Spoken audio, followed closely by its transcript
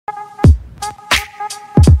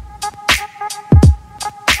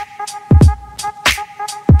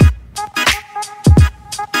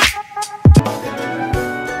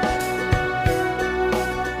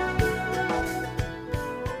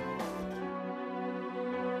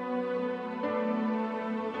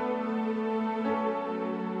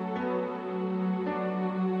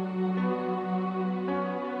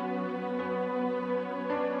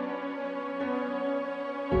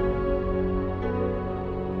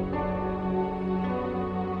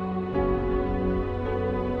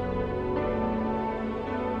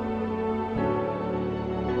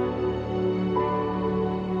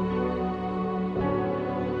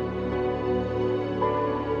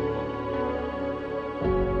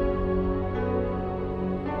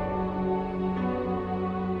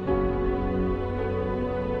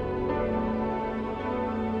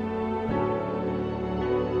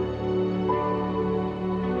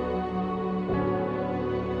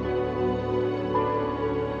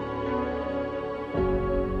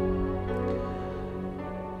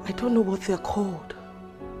don't know what they're called.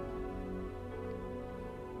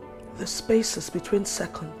 The spaces between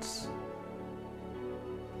seconds.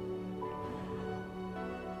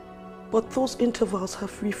 But those intervals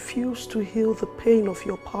have refused to heal the pain of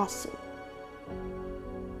your passing.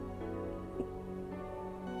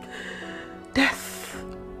 Death.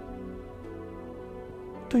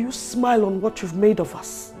 Do you smile on what you've made of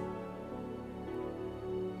us?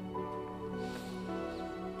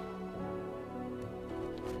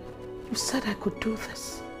 You said I could do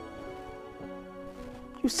this.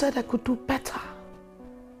 You said I could do better.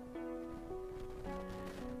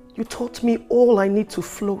 You taught me all I need to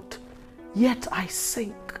float, yet I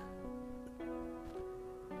sink.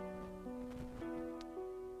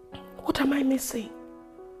 What am I missing?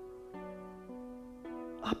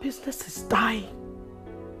 Our business is dying.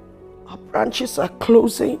 Our branches are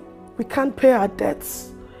closing. We can't pay our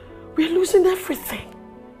debts. We're losing everything.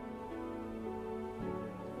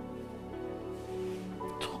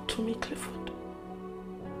 Talk to me, Clifford.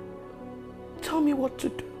 Tell me what to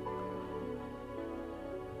do.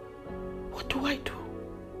 What do I do?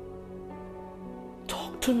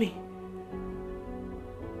 Talk to me.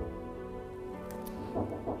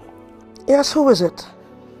 Yes, who is it?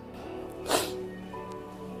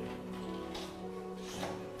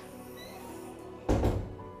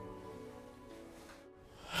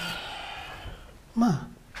 Ma,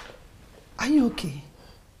 are you okay?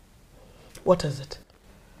 What is it?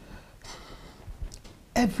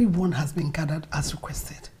 Everyone has been gathered as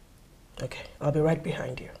requested. Okay, I'll be right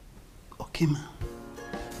behind you. Okay, ma.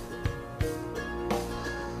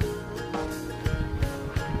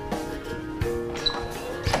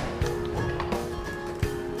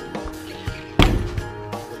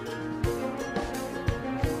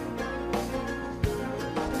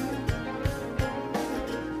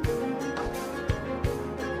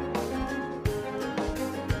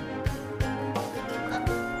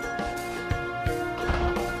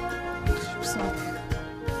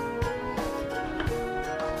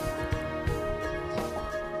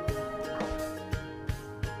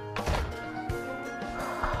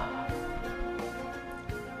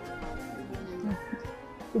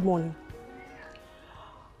 Good morning.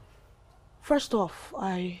 First off,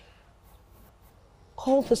 I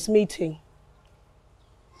called this meeting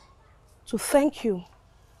to thank you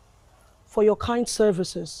for your kind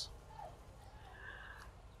services.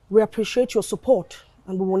 We appreciate your support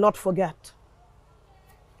and we will not forget.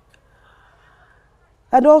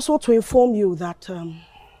 And also to inform you that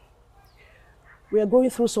we are going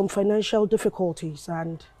through some financial difficulties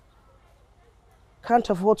and can't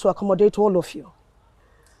afford to accommodate all of you.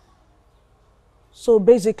 So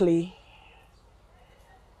basically,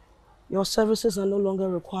 your services are no longer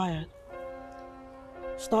required,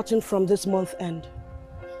 starting from this month end.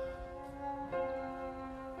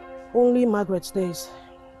 Only Margaret stays.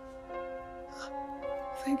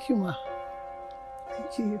 Thank you, ma.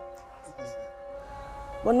 Thank you.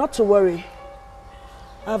 But not to worry.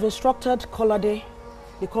 I've instructed Kolade,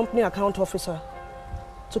 the company account officer,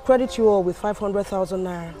 to credit you all with 500,000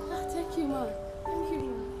 naira. Thank you, ma. Thank you,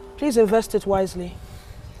 ma. Please invest it wisely.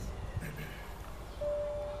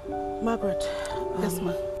 Margaret. Yes,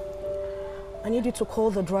 ma. I need you to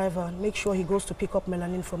call the driver and make sure he goes to pick up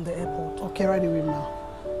Melanin from the airport. Okay, right away, ma.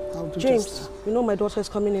 I'll do James, just you know my daughter is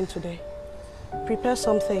coming in today. Prepare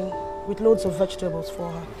something with loads of vegetables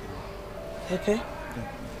for her. Okay?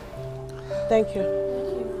 Yeah. Thank you.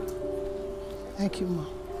 Thank you, ma.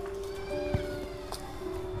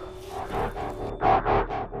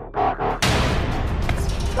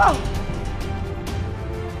 Oh!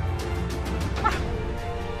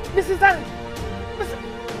 Mrs. Ali!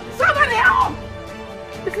 Somebody help!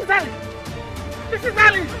 Mrs. Ali! Mrs.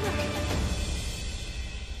 Ali!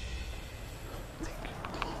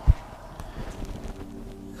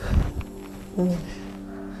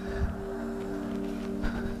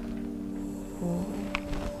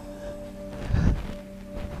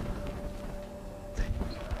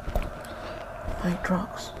 My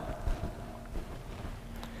drugs.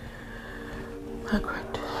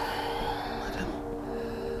 Margaret. Madam.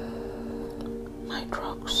 My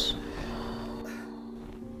drugs.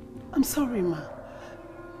 I'm sorry, ma.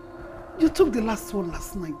 You took the last one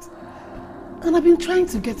last night. And I've been trying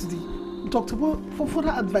to get to the doctor for further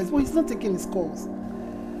advice, but he's not taking his calls.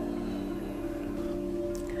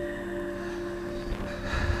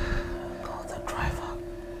 Call the driver.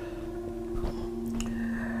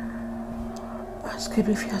 Ask him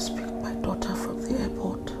if he has picked my daughter from the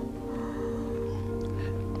airport.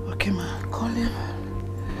 Okay, ma. Call him.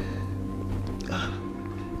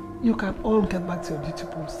 You can all get back to your duty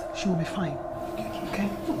post. She will be fine. Okay?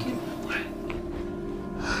 Okay.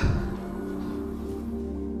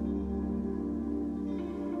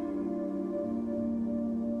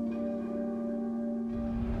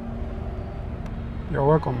 You're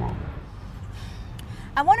welcome, Mom.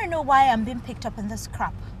 I want to know why I'm being picked up in this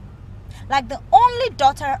crap. Like the only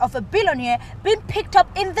daughter of a billionaire being picked up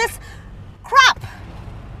in this crap.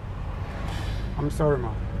 I'm sorry,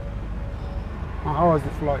 Mom. How was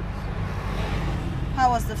the flight?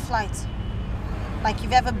 How was the flight? Like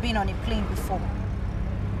you've ever been on a plane before.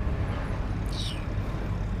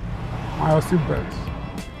 My seatbelt.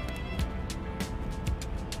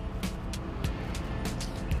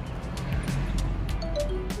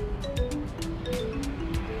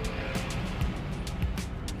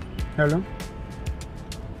 Hello?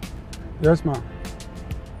 Yes, ma'am.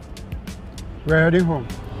 We're heading home.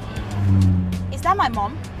 Is that my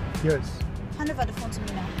mom? Yes. Hand over the phone to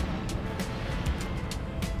me now.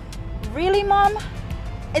 Really, Mom?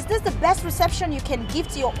 Is this the best reception you can give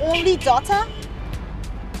to your only daughter?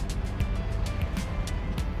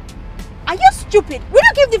 Are you stupid? Will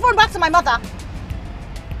you give the phone back to my mother?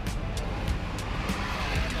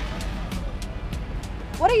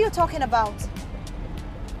 What are you talking about?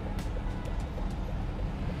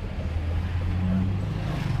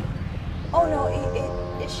 Oh no,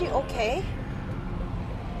 is she okay?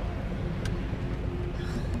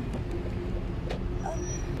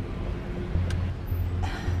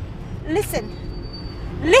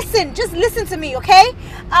 Listen, just listen to me, okay?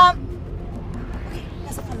 Okay,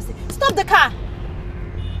 that's a pharmacy. Stop the car!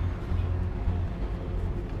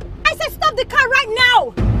 I said stop the car right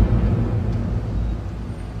now!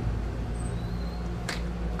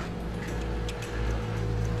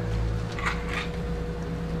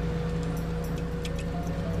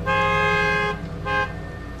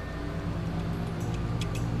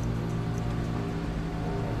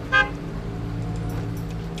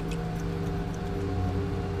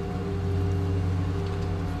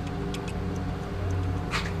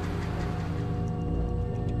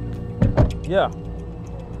 Yeah.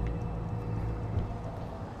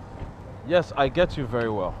 Yes, I get you very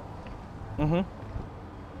well.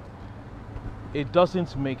 It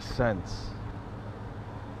doesn't make sense.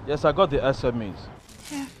 Yes, I got the SMEs.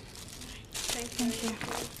 Yeah. Thank you.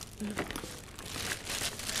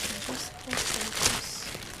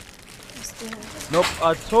 Nope,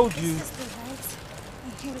 I told you.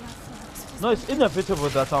 No, it's inevitable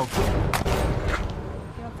that I'll go.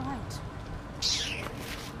 You're right.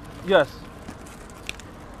 Yes.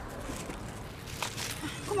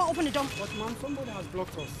 Come on, open the door. But ma'am, somebody has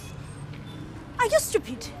blocked us. Are you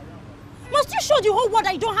stupid? Must you show the whole world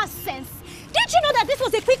that you don't have sense? Didn't you know that this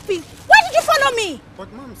was a quick fix? Why did you follow me?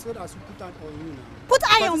 But ma'am said I should put eye on you now. Put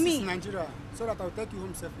eye on This me? is Nigeria, so that I'll take you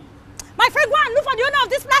home safely. My friend, go and look for the owner of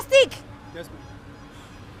this plastic. Yes,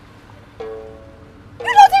 ma'am.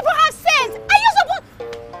 You don't even have sense. Are you supposed...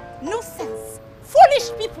 No sense.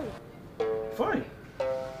 Foolish people. Fine.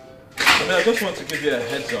 I mean, I just want to give you a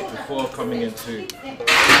heads up before coming into...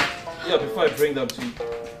 Yeah, before I bring them to you.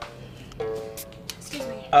 Excuse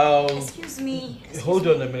me. Excuse me. Hold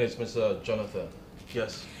on a minute, Mr. Jonathan.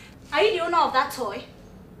 Yes. Are you the owner of that toy?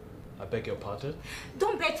 I beg your pardon?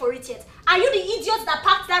 Don't beg for it yet. Are you the idiot that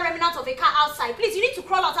parked that remnant of a car outside? Please, you need to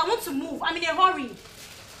crawl out. I want to move. I'm in a hurry.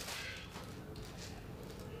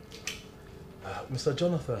 Mr.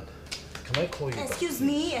 Jonathan, can I call you back? Excuse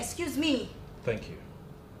me. Thank you.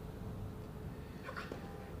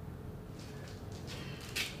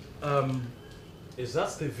 Is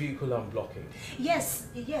that the vehicle I'm blocking? Yes,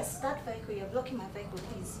 that vehicle. You're blocking my vehicle,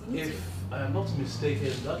 please. You need If I am not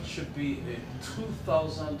mistaken, that should be a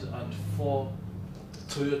 2004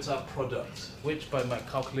 Toyota product, which by my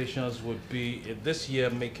calculations would be, in this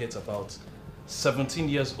year, make it about 17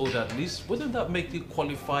 years old at least. Wouldn't that make it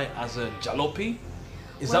qualify as a jalopy?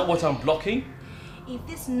 Is that what I'm blocking? If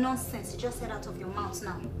this nonsense you just said out of your mouth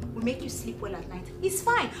now will make you sleep well at night, it's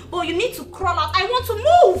fine. But you need to crawl out. I want to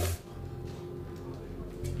move!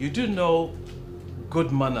 You do know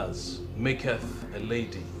good manners maketh a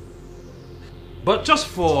lady. But just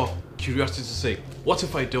for curiosity's sake, what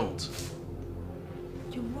if I don't?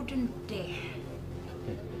 You wouldn't dare.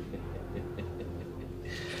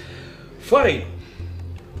 Fine.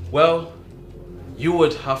 Well, you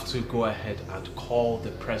would have to go ahead and call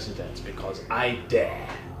the president because I dare.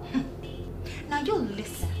 Now you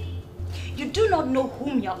listen. You do not know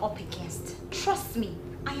whom you're up against. Trust me,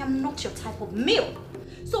 I am not your type of male.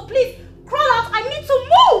 So please, crawl out. I need to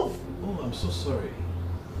move. Oh, I'm so sorry.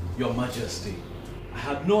 Your Majesty. I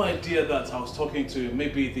had no idea that I was talking to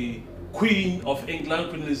maybe the Queen of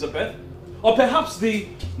England, Queen Elizabeth, or perhaps the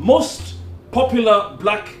most popular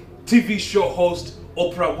black TV show host,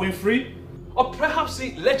 Oprah Winfrey, or perhaps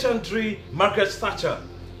the legendary Margaret Thatcher.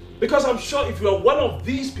 Because I'm sure if you are one of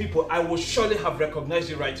these people, I will surely have recognized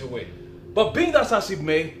you right away. But being that as it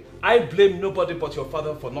may, I blame nobody but your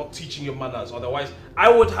father for not teaching you manners. Otherwise,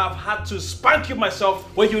 I would have had to spank you myself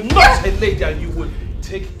when you're not a lady, and you would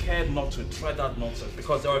take care not to try that nonsense,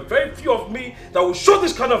 because there are very few of me that will show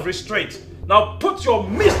this kind of restraint. Now put your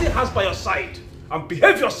measly hands by your side and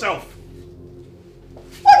behave yourself.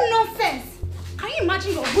 What nonsense! Can you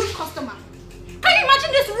imagine your rude customer? Can you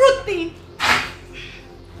imagine this rude thing?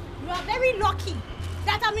 You are very lucky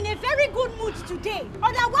that I'm in a very good mood today.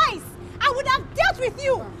 Otherwise, I would have dealt with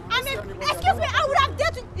you. Excuse me, I would have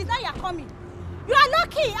dealt with you. Is that you're coming? You are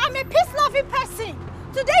lucky. I'm a peace-loving person.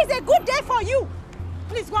 Today is a good day for you.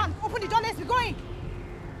 Please go on, open the door, let's be going.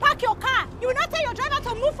 Park your car. You will not tell your driver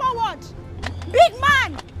to move forward. Big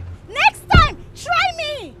man, next time, try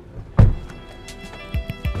me.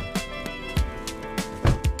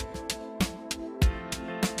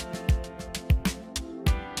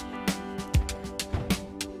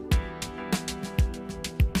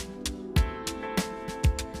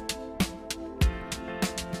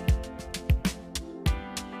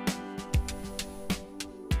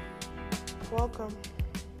 Welcome.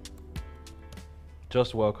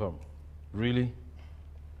 Just welcome. Really?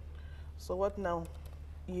 So what now?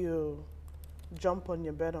 You jump on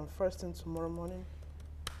your bed and first thing tomorrow morning,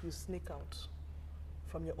 you sneak out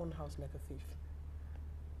from your own house like a thief.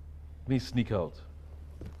 Me sneak out?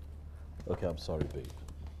 Okay, I'm sorry, babe.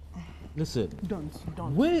 Listen. Don't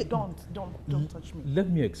touch me. Let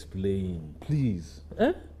me explain, please.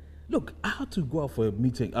 Look, I had to go out for a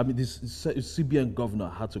meeting. I mean, this CBN governor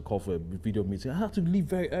had to call for a video meeting. I had to leave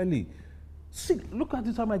very early. See, look at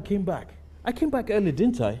the time I came back. I came back early,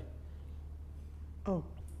 didn't I? Oh,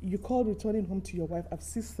 you called returning home to your wife at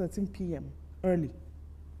 6:13 p.m. early.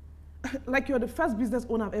 Like you're the first business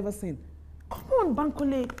owner I've ever seen. Come on,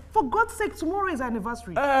 Bankole. For God's sake, tomorrow is our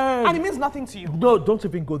anniversary. And it means nothing to you. No, don't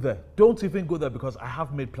even go there. Don't even go there, because I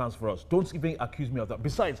have made plans for us. Don't even accuse me of that.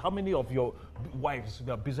 Besides, how many of your wives,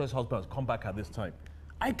 their business husbands, come back at this time?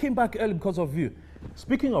 I came back early because of you.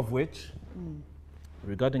 Speaking of which,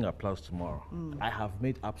 regarding our plans tomorrow, I have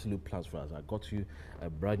made absolute plans for us. I got you a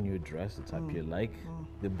brand new dress, the type you like,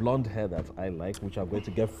 the blonde hair that I like, which I'm going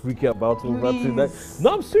to get freaky about over tonight.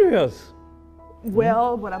 No, I'm serious.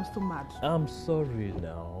 Well, but I'm still mad. I'm sorry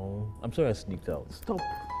now. I'm sorry I sneaked out. Stop.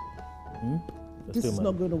 This is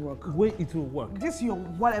not going to work. Wait, it will work. This your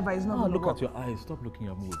whatever is not going to work. Look at your eyes. Stop looking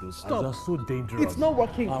at me with those Stop. eyes. They're so dangerous. It's not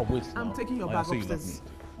working. Wait I'm now. taking your bag upstairs.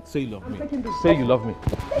 Say you love me. taking this Say you love me.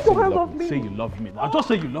 Take your hands off me. Say you love me. Now just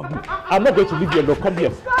say you love me. I'm not going to leave you alone. Come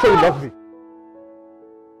here. Say you love me.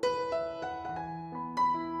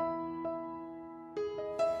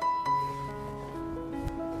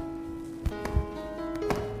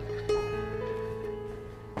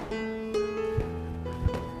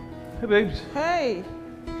 Hey, babes. Hey,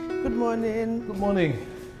 good morning. Good morning.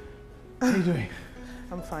 How are you doing?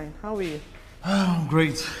 I'm fine. How are you? I'm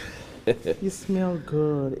great. You smell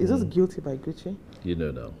good. Is this Guilty by Gucci? You know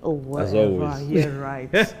now. Oh, whatever. As always. Yeah, right.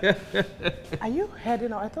 Are you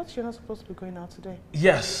heading out? I thought you're not supposed to be going out today.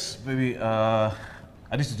 Yes, baby. I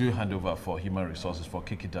need to do a handover for human resources for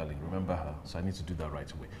Kiki Darling. Remember her? So I need to do that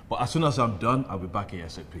right away. But as soon as I'm done, I'll be back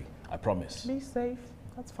ASAP. I promise. Be safe.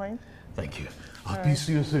 That's fine. Thank you. I'll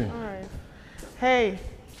see you soon. All right. Hey.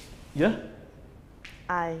 Yeah?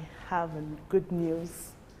 I have a good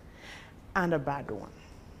news and a bad one.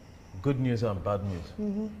 Good news and bad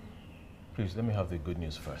news. Please, let me have the good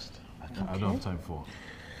news first. I don't have time for...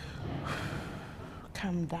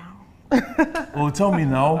 Calm down. Oh, tell me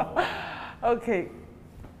now. Okay.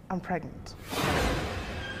 I'm pregnant.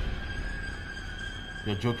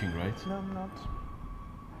 You're joking, right? No, I'm not.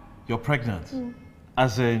 You're pregnant?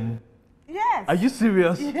 As in... Yes. Are you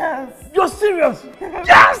serious? Yes. You're serious?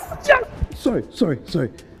 Yes! Yes! Sorry.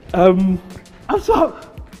 I'm sorry.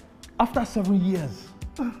 After 7 years.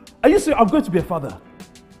 Are you serious? I'm going to be a father.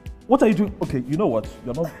 What are you doing? Okay, you know what?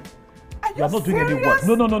 You're not doing any work.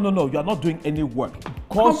 No. You're not doing any work.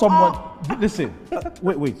 Call someone. Listen.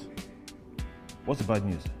 Wait. What's the bad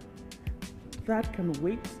news? That can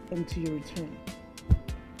wait until you return.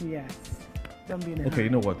 Yes. Don't be in a Okay, you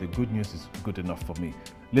know what? The good news is good enough for me.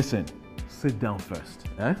 Listen, sit down first.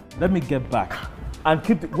 Let me get back. And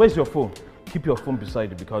where's your phone? Keep your phone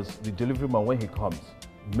beside you, because the delivery man, when he comes,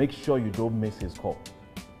 make sure you don't miss his call.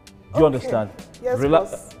 Do you understand? Yes,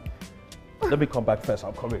 boss. Let me come back first.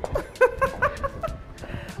 I'm coming.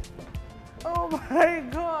 Oh my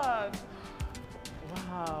God.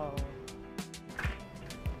 Wow.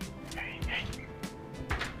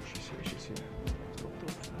 She's here. She's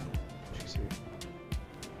here.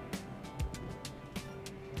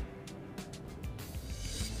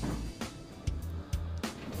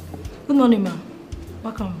 Good morning, ma'am.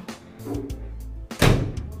 Welcome.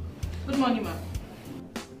 Good morning, ma'am.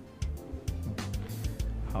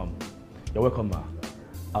 You're welcome, ma.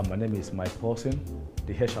 My name is Mike Paulson,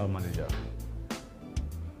 the HR manager.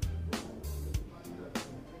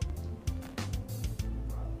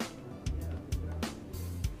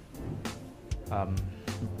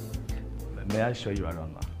 May I show you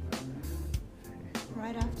around, ma?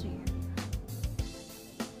 Right after you.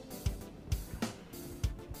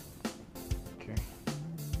 Okay.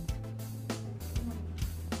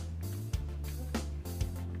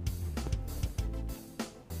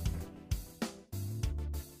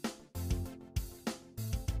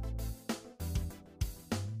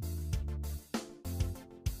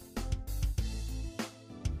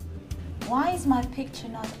 Why is my picture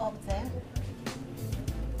not up there?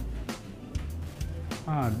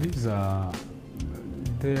 These are...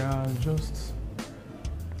 They are just...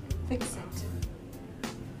 Fix it.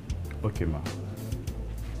 Okay, ma.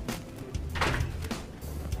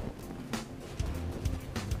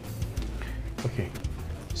 Okay.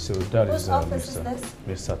 So that Whose is office is this?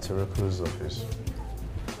 Mr. Tereko's office.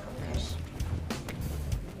 Okay.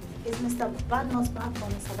 Is Mr. Badnos back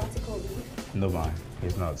from his sabbatical leave? No, ma.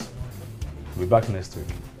 He's not. We'll be back next week.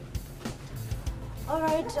 All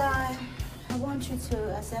right, I want you to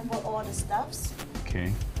assemble all the staffs.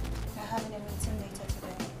 Okay. We're having a meeting later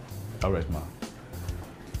today. All right, ma.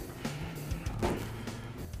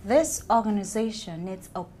 This organization needs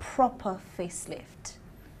a proper facelift.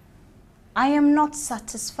 I am not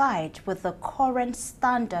satisfied with the current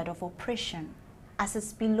standard of operation, as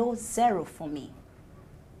it's below 0 for me.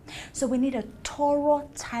 So we need a thorough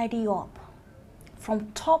tidy up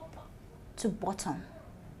from top to bottom.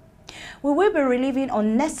 We will be relieving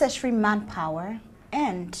unnecessary manpower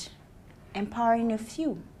and empowering a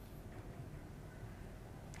few.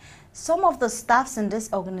 Some of the staffs in this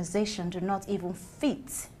organization do not even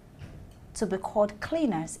fit to be called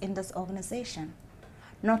cleaners in this organization,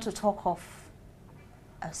 not to talk of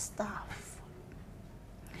a staff.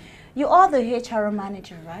 You are the HR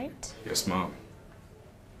manager, right? Yes, ma'am.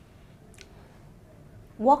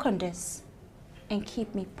 Work on this and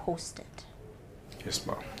keep me posted. Yes,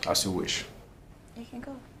 ma'am. As you wish. You can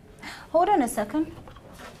go. Hold on a second.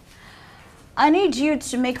 I need you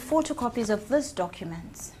to make photocopies of these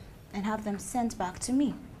documents and have them sent back to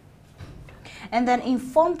me. And then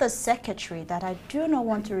inform the secretary that I do not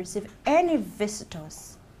want to receive any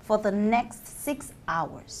visitors for the next 6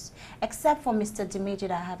 hours, except for Mr. Dimeji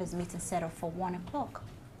that I have his meeting set up for 1 o'clock.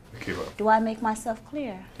 Okay, ma'am. Do I make myself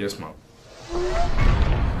clear? Yes, ma'am.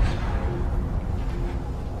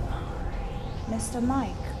 Mr.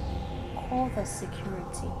 Mike, call the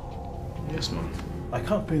security. Yes, ma'am. I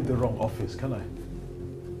can't be in the wrong office, can I?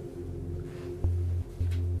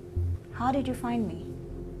 How did you find me?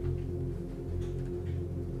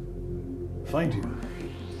 Find you.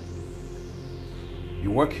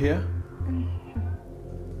 You work here?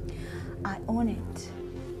 I own it.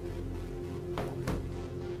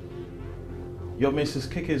 You're Mrs.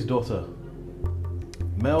 Keke's daughter,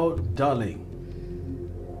 Mel Darling.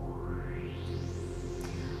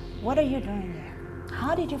 What are you doing here?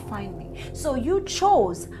 How did you find me? So you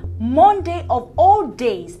chose Monday of all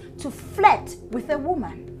days to flirt with a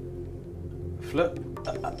woman. Flirt?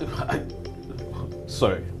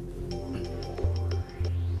 Sorry.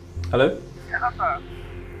 Hello? Hello, sir.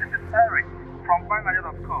 This is Eric from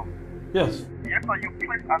FineNiger.com. Yes. Yes, sir. You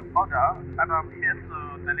placed an order, and I'm here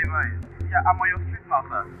to deliver it. Yeah, I'm on your street now,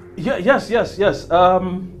 sir. Yeah, yes.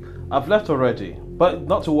 I've left already, but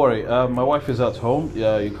not to worry. My wife is at home.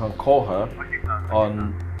 Yeah, you can call her Okay, sir.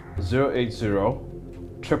 on 080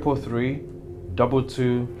 333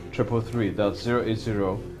 22333. That's 080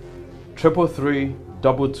 333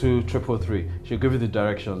 22333. She'll give you the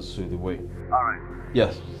directions to the way. All right.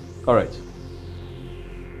 Yes. All right.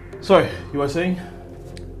 Sorry, you were saying?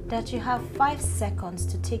 That you have 5 seconds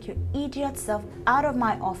to take your idiot self out of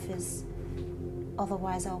my office.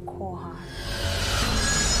 Otherwise, I'll call her.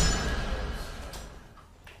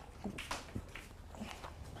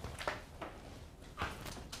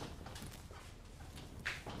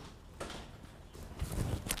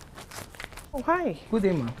 Oh, hi. Good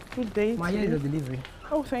day, ma. Good day. Ma, to here is you. the delivery.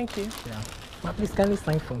 Oh, thank you. Yeah. Ma, please kindly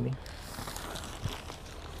sign for me.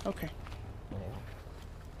 Okay.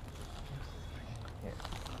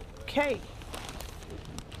 Okay.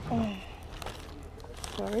 Oh.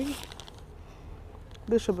 Sorry.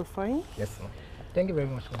 This should be fine. Yes, ma. Thank you very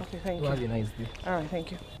much, ma. Okay, thank you. you. Have a nice day. All right,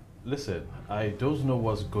 thank you. Listen, I don't know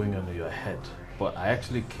what's going on in your head, but I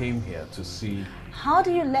actually came here to see... How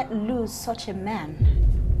do you let loose such a man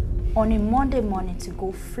on a Monday morning to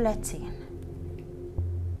go flirting?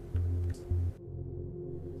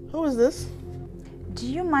 Who is this? Do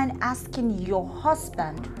you mind asking your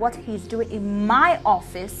husband what he's doing in my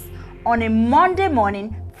office on a Monday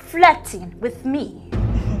morning flirting with me?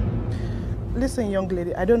 Listen, young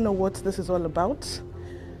lady, I don't know what this is all about,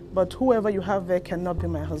 but whoever you have there cannot be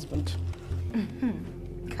my husband.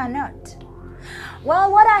 Cannot.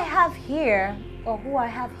 Well, what I have here, or who I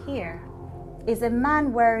have here, is a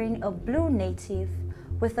man wearing a blue native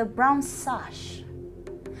with a brown sash.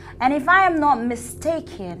 And if I am not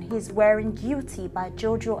mistaken, he's wearing Guilty by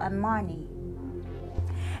Giorgio Armani.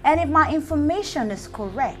 And if my information is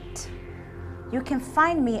correct, you can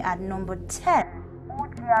find me at number 10,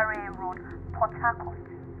 Old GRA Road, Port Harcourt.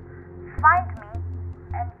 Find me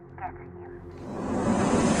and get him.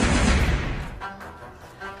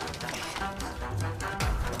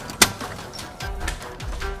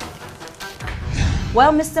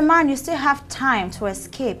 Well, Mr. Man, you still have time to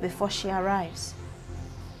escape before she arrives.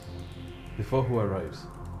 Before who arrives?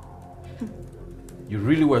 You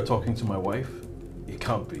really were talking to my wife? It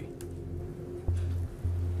can't be.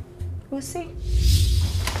 We'll see.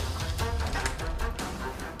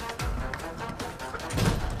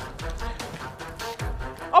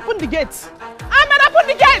 Open the gates! Ahmed, open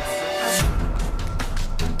the gates!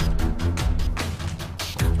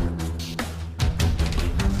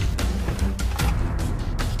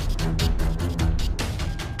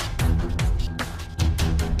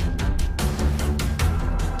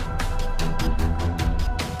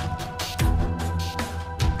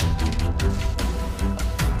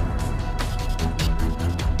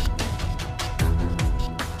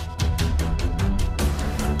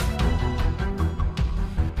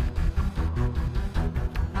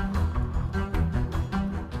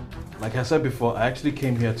 Like I said before, I actually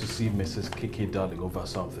came here to see Mrs. Kiki Darling over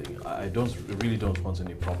something. I really don't want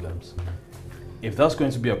any problems. If that's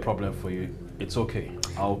going to be a problem for you, it's okay.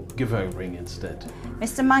 I'll give her a ring instead.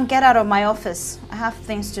 Mr. Man, get out of my office. I have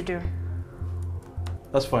things to do.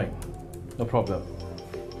 That's fine. No problem.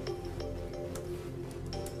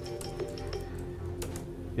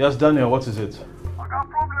 Yes, Daniel, what is it? I got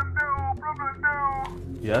problem there.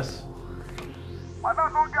 Yes? My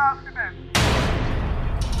dad don't get accident.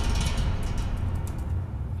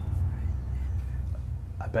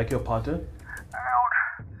 I beg your pardon? Esther,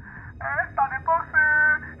 they talk say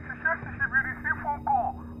she will receive phone call.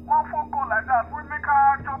 One phone call like that, we make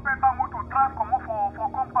her jump in that motor drive come up for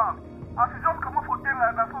compound. And she just come up for day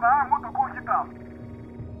like that, so that I want to go hit her.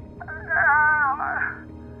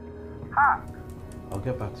 I'll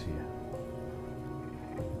get back to you.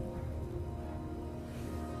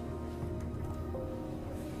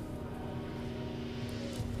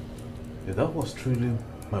 If that was truly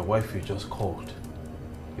my wife you just called,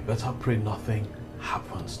 you better pray nothing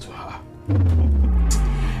happens to her.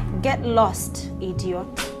 Get lost,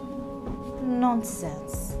 idiot.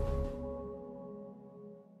 Nonsense.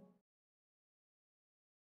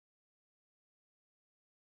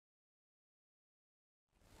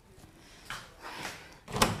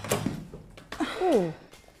 Oh,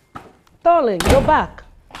 darling, you're back.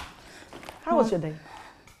 How was your day?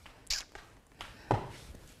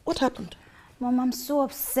 What happened? Mom, I'm so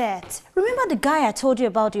upset. Remember the guy I told you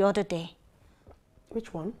about the other day?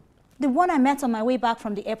 Which one? The one I met on my way back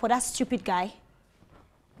from the airport, that stupid guy.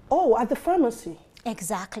 Oh, at the pharmacy.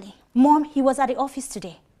 Exactly. Mom, he was at the office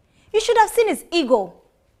today. You should have seen his ego.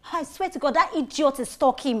 I swear to God, that idiot is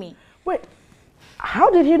stalking me. Wait,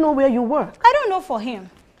 how did he know where you work? I don't know for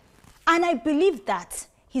him. And I believe that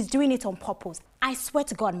he's doing it on purpose. I swear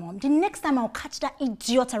to God, Mom, the next time I'll catch that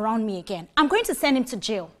idiot around me again, I'm going to send him to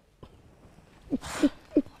jail.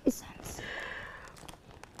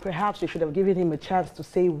 Perhaps you should have given him a chance to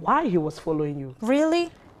say why he was following you. Really?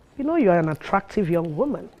 You know you're an attractive young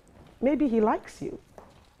woman. Maybe he likes you.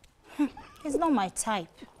 He's not my type.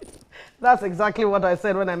 That's exactly what I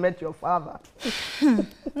said when I met your father.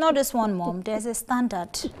 Not this one, Mom. There's a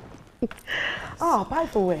standard. Oh, by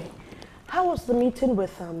the way, how was the meeting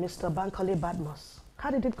with Mr. Bankole Badmus?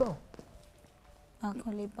 How did it go?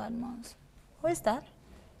 Bankole Badmus? Who is that?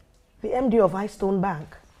 The MD of Highstone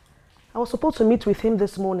Bank. I was supposed to meet with him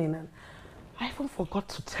this morning and I even forgot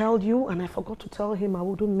to tell you and I forgot to tell him I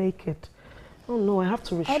wouldn't make it. Oh no, I have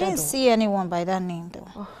to reschedule. I didn't see anyone by that name though.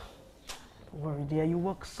 Oh, don't worry dear, you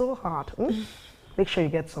work so hard. Make sure you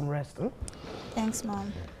get some rest. Thanks,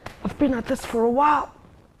 Mom. I've been at this for a while.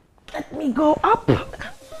 Let me go up.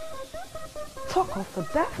 Talk of the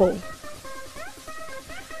devil.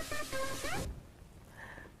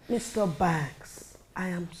 Mr. Banks, I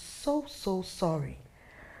am so sorry.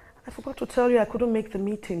 I forgot to tell you I couldn't make the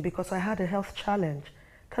meeting because I had a health challenge.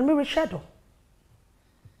 Can we reschedule?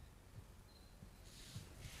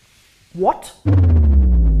 What?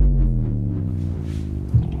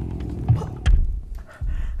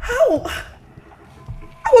 No.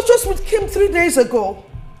 I was just with Kim 3 days ago.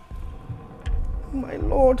 My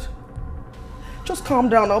Lord. Just calm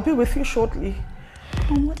down. I'll be with you shortly.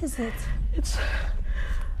 Mom, what is it?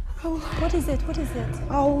 What is it? What is it?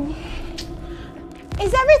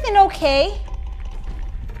 Is everything okay?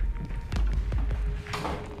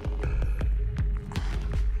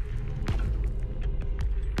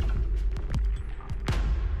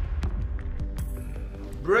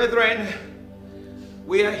 Brethren,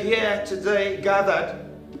 we are here today gathered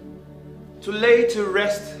to lay to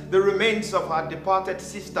rest the remains of our departed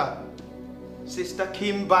sister, Sister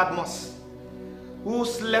Kim Badmus, who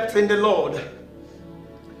slept in the Lord.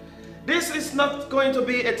 This is not going to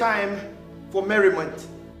be a time for merriment.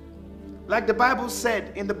 Like the Bible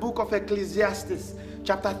said in the book of Ecclesiastes,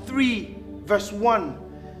 chapter 3, verse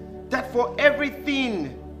 1, that for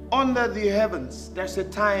everything under the heavens, there's a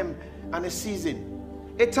time and a season.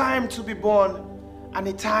 A time to be born and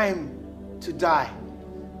a time to die.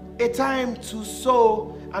 A time to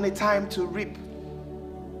sow and a time to reap.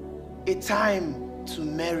 A time to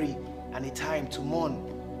marry and a time to mourn.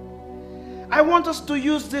 I want us to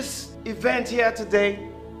use this event here today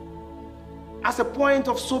as a point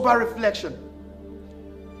of sober reflection.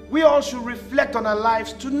 We all should reflect on our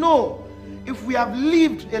lives to know if we have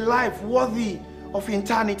lived a life worthy of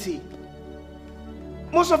eternity.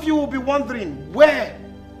 Most of you will be wondering, where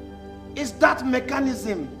is that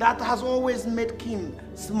mechanism that has always made Kim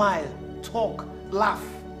smile, talk, laugh?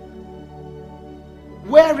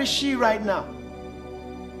 Where is she right now?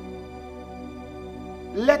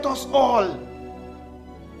 Let us all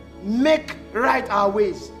make right our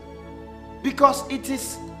ways, because it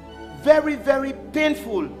is very, very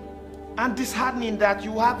painful and disheartening that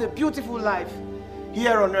you have a beautiful life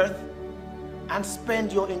here on earth and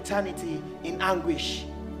spend your eternity in anguish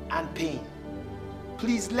and pain.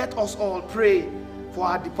 Please let us all pray for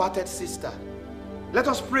our departed sister. Let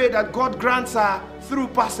us pray that God grants her through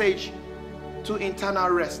passage to eternal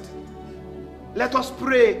rest. Let us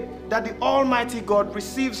pray that the Almighty God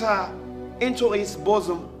receives her into his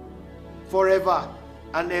bosom forever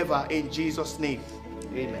and ever, in Jesus' name.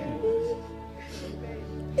 Amen.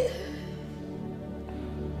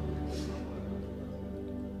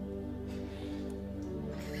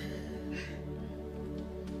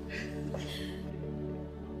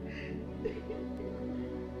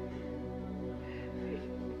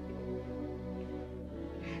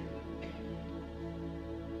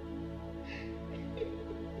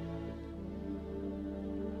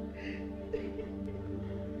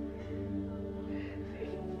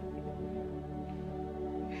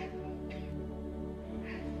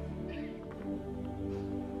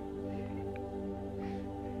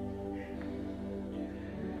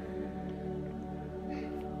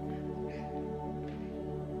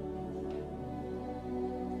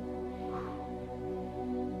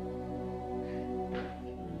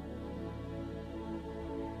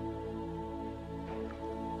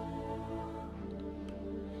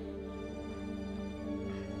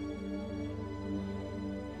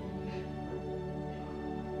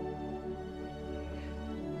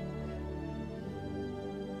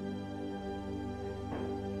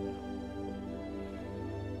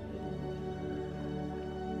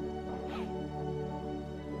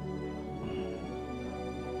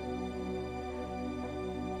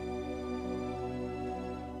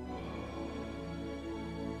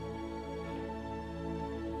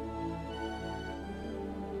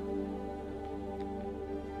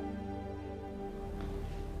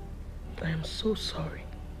 I am so sorry.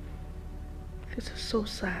 This is so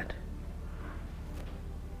sad.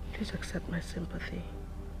 Please accept my sympathy.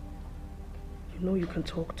 You know you can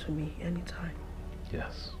talk to me anytime.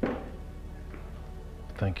 Yes.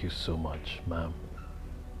 Thank you so much, ma'am.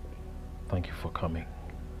 Thank you for coming.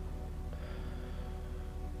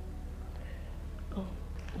 Oh.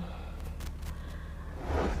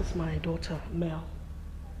 This is my daughter, Mel.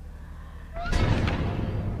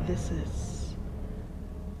 This is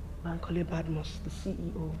Bankole Badmus, the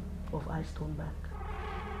CEO of iStone Bank.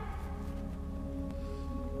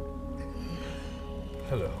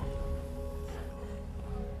 Hello.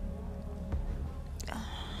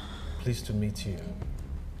 Pleased to meet you.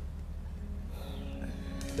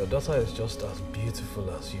 Your daughter is just as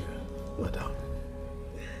beautiful as you, madam.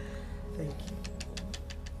 Thank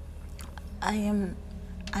you.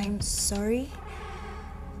 I'm sorry.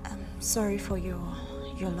 I'm sorry for your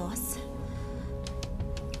loss.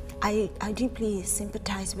 I deeply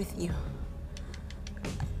sympathize with you.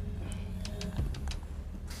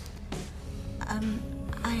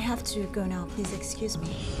 I have to go now. Please excuse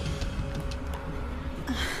me.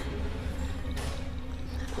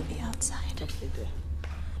 I'll be outside. Just stay there.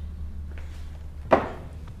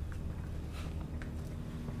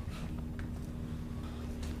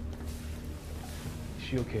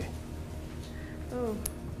 she okay? Oh,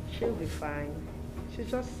 she'll be fine.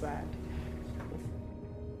 She's just sad.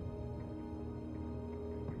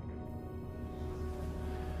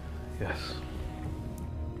 Yes.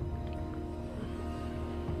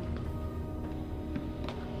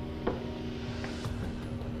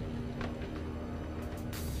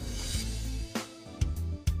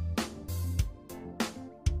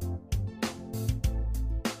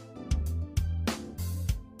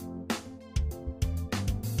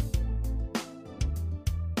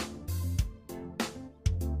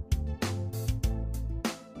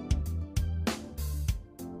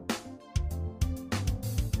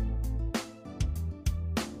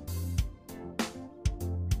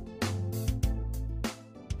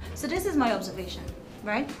 So this is my observation,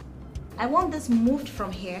 right? I want this moved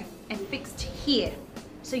from here and fixed here.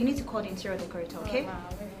 So you need to call the interior decorator, okay?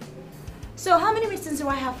 So how many meetings do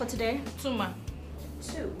I have for today? 2, ma'am.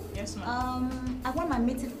 2? Yes, ma'am. I want my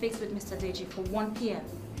meeting fixed with Mr. Deji for 1 p.m.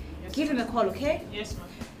 Yes, give him a call, okay? Yes, ma'am.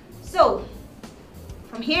 So,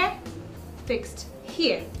 from here, fixed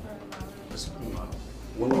here.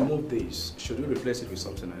 When we move this, should we replace it with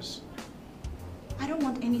something else? I don't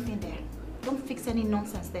want anything there. Don't fix any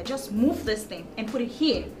nonsense there. Just move this thing and put it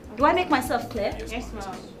here. Do I make myself clear? Yes,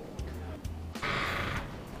 ma'am.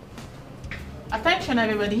 Attention,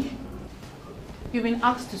 everybody. You've been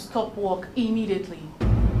asked to stop work immediately.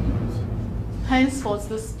 Henceforth,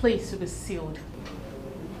 this place will be sealed.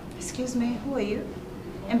 Excuse me, who are you?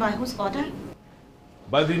 And by whose order?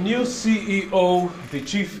 By the new CEO, the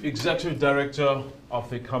Chief Executive Director of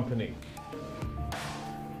the company.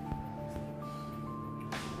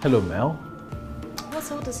 Hello, Mel.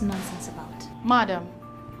 What's all this nonsense about? Madam,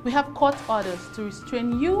 we have court orders to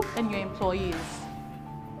restrain you and your employees.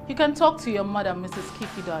 You can talk to your mother, Mrs.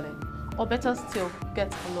 Kiki, darling, or better still,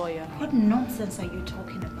 get a lawyer. What nonsense are you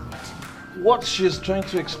talking about? What she's trying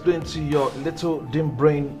to explain to your little dim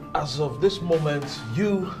brain, as of this moment,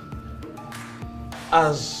 you,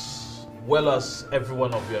 as well as every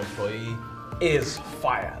one of your employee, is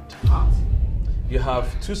fired. You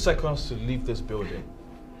have 2 seconds to leave this building.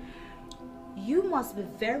 You must be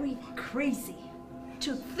very crazy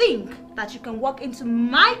to think that you can walk into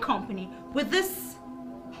my company with this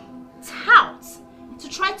tout to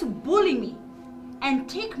try to bully me and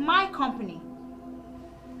take my company.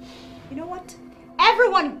 You know what?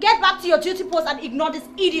 Everyone get back to your duty post and ignore this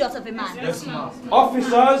idiot of a man. Yes, ma'am.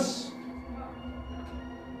 Officers!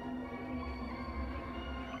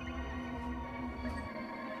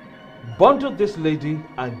 Bundle this lady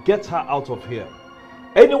and get her out of here.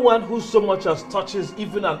 Anyone who so much as touches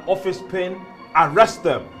even an office pen, arrest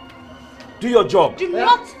them. Do your job. Do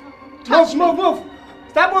not touch me. Move.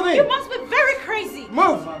 Stop moving. You must be very crazy.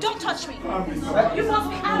 Move. Don't touch me. You must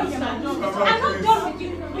be out of here, man. I'm not done with you.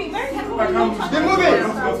 Be very careful. Don't touch me. Be moving.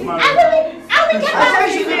 I will get back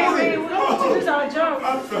to you. We want to lose our job. I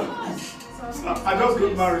just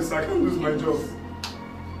got married, so I can't lose my job.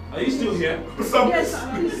 Are you still here? Yes,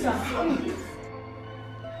 sir.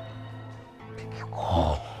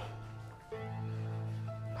 Call.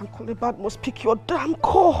 Uncle Bad must pick your damn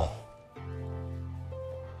call.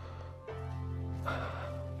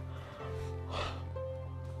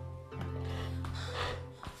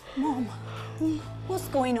 Mom, what's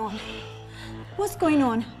going on? What's going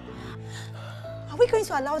on? Are we going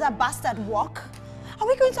to allow that bastard walk? Are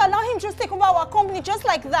we going to allow him just take over our company just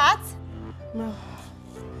like that? No.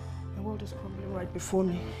 The world is crumbling right before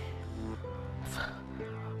me.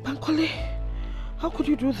 Bankole, how could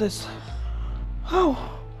you do this? How?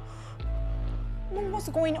 Mom, what's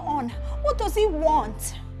going on? What does he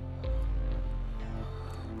want?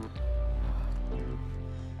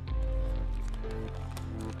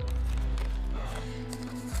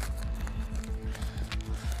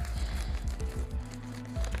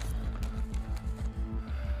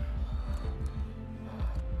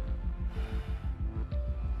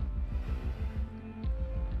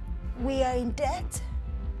 We are in debt?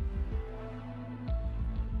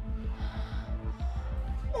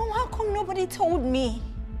 Mom, how come nobody told me?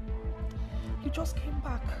 You just came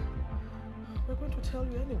back. We're going to tell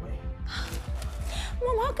you anyway.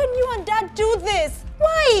 Mom, how can you and Dad do this?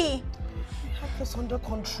 Why? We have this under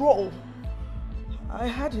control. I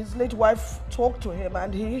had his late wife talk to him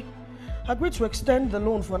and he agreed to extend the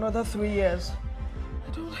loan for another 3 years.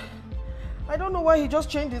 I don't know why he just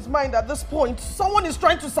changed his mind at this point. Someone is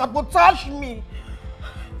trying to sabotage me.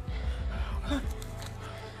 We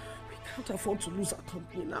can't afford to lose our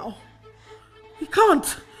company now. We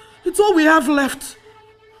can't. It's all we have left.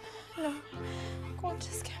 No, God,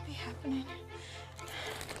 this can't be happening.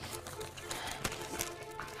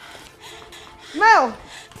 Mel!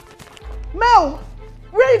 Mel!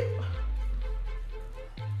 Rape!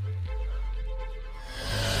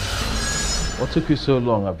 What took you so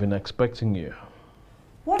long? I've been expecting you.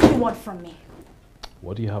 What do you want from me?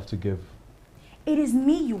 What do you have to give? It is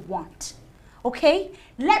me you want. Okay?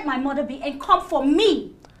 Let my mother be and come for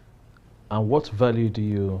me. And what value do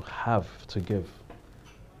you have to give?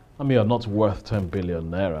 I mean, you're not worth 10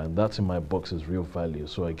 billion naira, and that in my books is real value.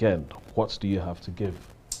 So again, what do you have to give?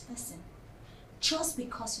 Listen, just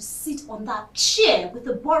because you sit on that chair with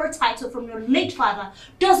a borrowed title from your late father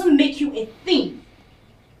doesn't make you a thing.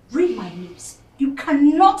 Read my lips. You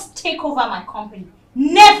cannot take over my company.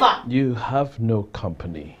 Never! You have no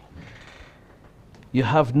company. You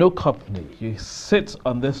have no company. You sit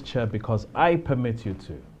on this chair because I permit you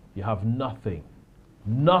to. You have nothing.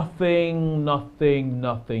 Nothing, nothing,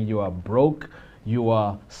 nothing. You are broke. You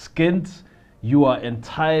are skint. You are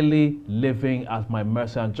entirely living at my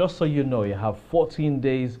mercy. And just so you know, you have 14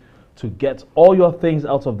 days to get all your things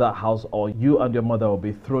out of that house, or you and your mother will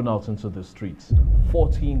be thrown out into the streets.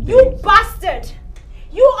 14 days. You bastard!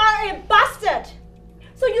 You are a bastard!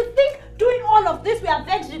 So you think doing all of this will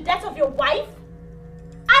avenge the death of your wife?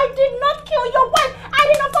 I did not kill your wife! I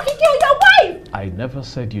did not fucking kill your wife! I never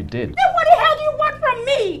said you did. Then what the hell do you want from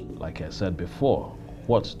me? Like I said before,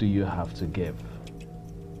 what do you have to give?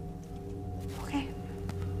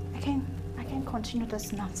 Okay, I can continue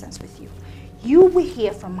this nonsense with you. You will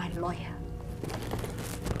hear from my lawyer.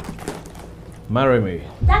 Marry me.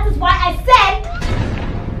 That is why I said...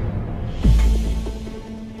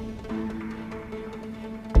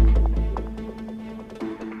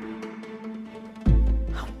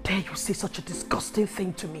 How dare you say such a disgusting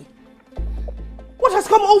thing to me? What has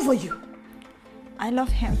come over you? I love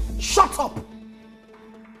him. Shut up!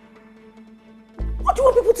 What do you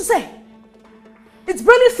want people to say? It's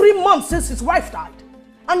barely 3 months since his wife died,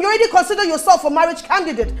 and you already consider yourself a marriage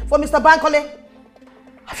candidate for Mr. Bankole.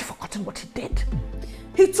 Have you forgotten what he did?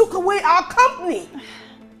 He took away our company.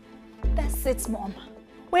 That's it, Mom.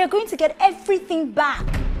 We are going to get everything back.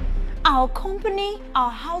 Our company,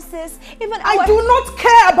 our houses, even our... I do not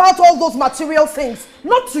care about all those material things,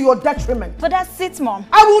 not to your detriment. But that's it, Mom.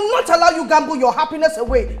 I will not allow you gamble your happiness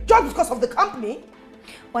away just because of the company.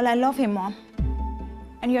 Well, I love him, Mom.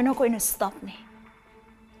 And you're not going to stop me.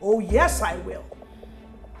 Oh, yes, I will.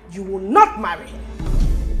 You will not marry him.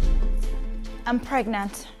 I'm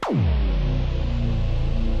pregnant.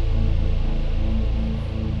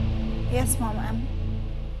 Yes, Mom,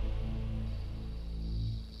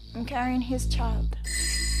 I'm carrying his child.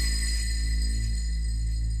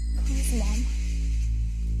 Please, Mom.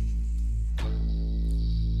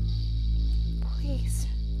 Please.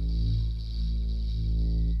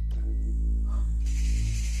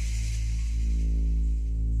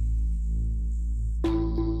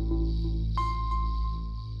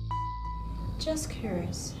 Just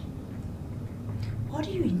curious. What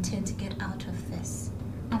do you intend to get out of this?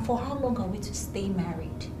 And for how long are we to stay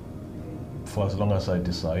married? For as long as I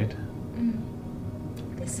decide.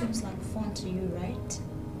 This seems like fun to you, right?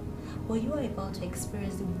 Well, you are about to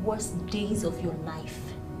experience the worst days of your life.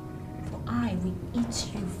 For I will eat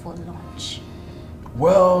you for lunch.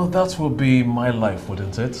 Well, that will be my life,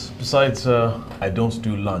 wouldn't it? Besides, I don't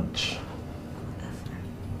do lunch.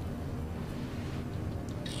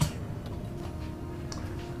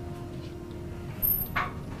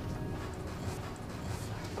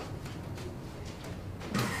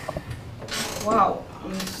 Wow,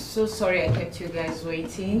 I'm so sorry I kept you guys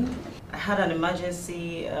waiting. I had an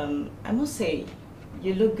emergency. I must say,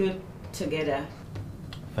 you look good together.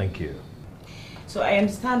 Thank you. So I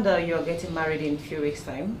understand that you're getting married in a few weeks'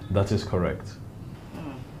 time. That is correct.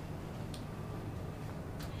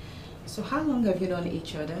 So how long have you known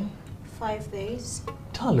each other? 5 days.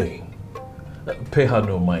 Darling, pay her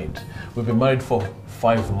no mind. We've been married for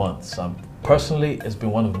 5 months. Personally, it's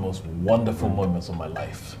been one of the most wonderful moments of my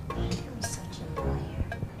life. You're such a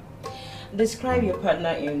liar. Describe your partner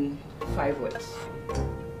in 5 words.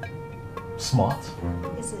 Smart.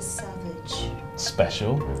 He's a savage.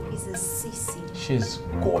 Special. He's a sissy. She's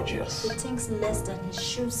gorgeous. He thinks less than his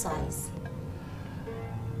shoe size.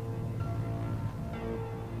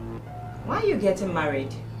 Why are you getting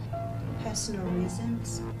married? Personal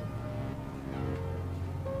reasons.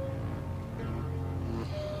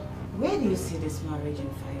 Where do you see this marriage in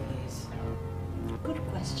 5 years? Good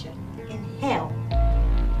question. In hell.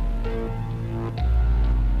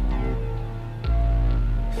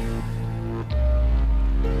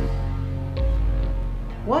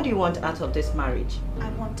 What do you want out of this marriage? I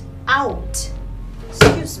want out.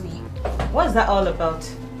 Excuse me. What's that all about?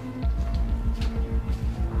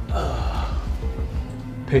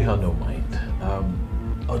 Pay her no mind.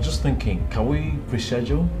 I was just thinking, can we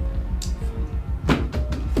reschedule?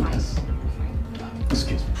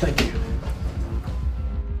 Excuse me. Thank you.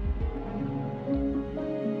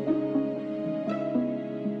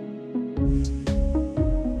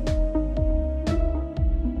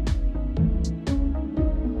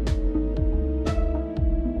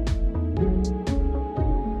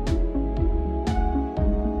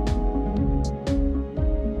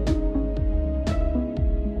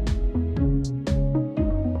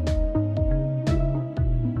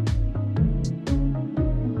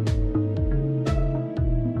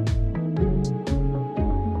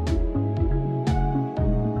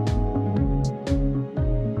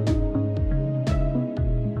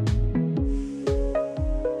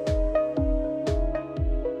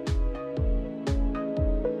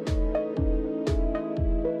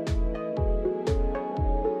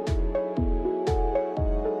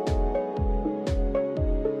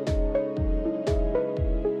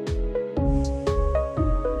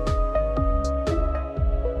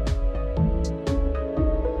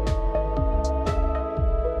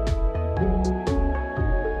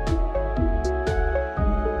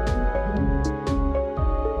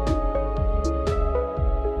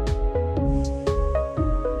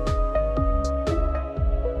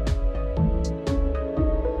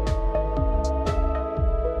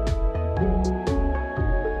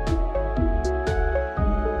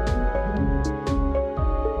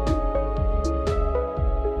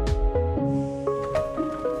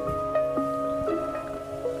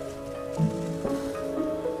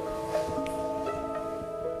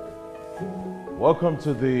 Welcome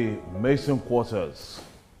to the Mason Quarters.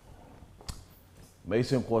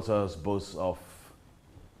 Mason Quarters boasts of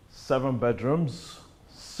 7 bedrooms,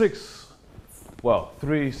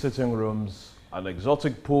 3 sitting rooms, an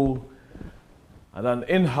exotic pool, and an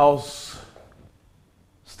in-house,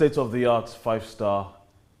 state-of-the-art 5-star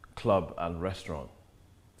club and restaurant.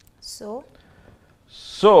 So,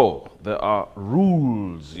 there are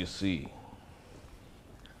rules, you see.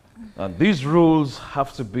 And these rules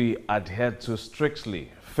have to be adhered to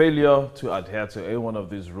strictly. Failure to adhere to any one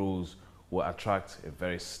of these rules will attract a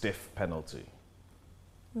very stiff penalty.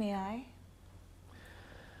 may I?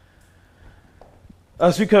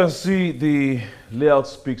 As you can see, the layout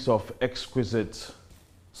speaks of exquisite,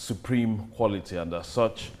 supreme quality, and as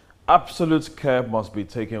such, absolute care must be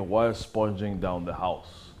taken while sponging down the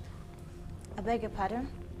house. I beg your pardon?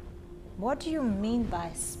 What do you mean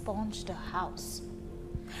by sponge the house?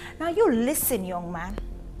 Now you listen, young man.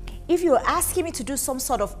 If you're asking me to do some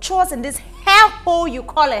sort of chores in this hellhole you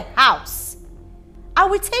call a house, I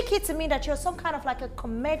will take it to mean that you're some kind of like a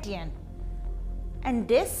comedian. And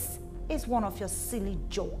this is one of your silly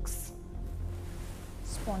jokes.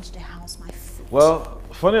 Sponge the house, my foot. Well,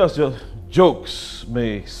 funny as your jokes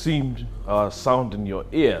may seem sound in your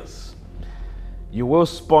ears, you will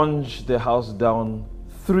sponge the house down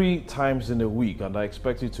 3 times in a week, and I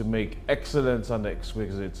expect you to make excellent and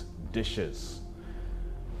exquisite dishes.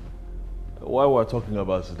 While we're talking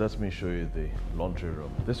about it, let me show you the laundry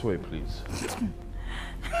room. This way, please.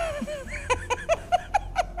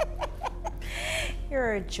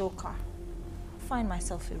 You're a joker. I'll find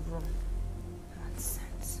myself a room.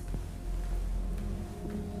 Nonsense.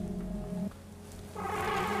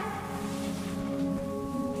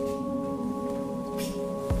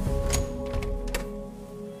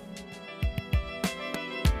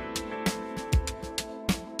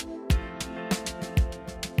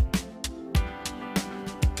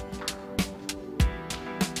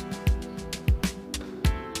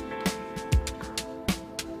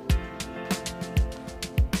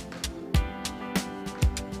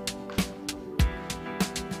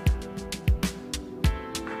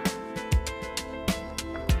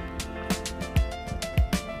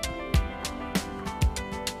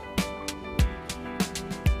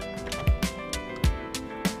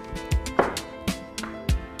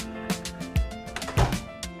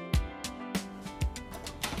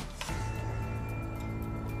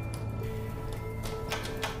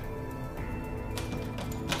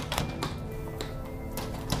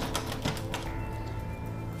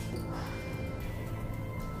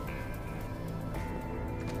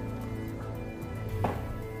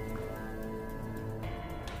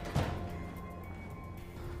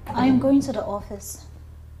 I am going to the office.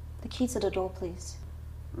 The key to the door, please.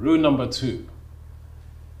 Rule number 2.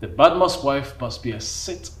 The badmout's wife must be a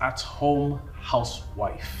sit-at-home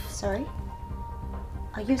housewife. Sorry?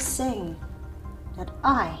 Are you saying that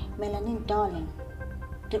I, Melanin Darling,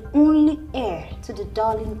 the only heir to the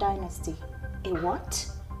Darling dynasty, a what?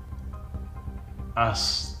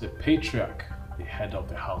 As the patriarch, the head of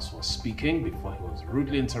the house, was speaking before he was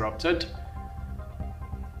rudely interrupted,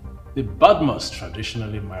 The Badmas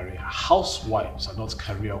traditionally marry housewives and not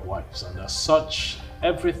career wives, and as such,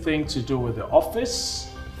 everything to do with the office,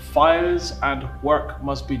 files, and work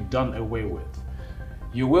must be done away with.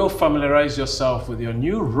 You will familiarize yourself with your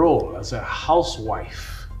new role as a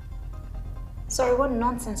housewife. Sorry, what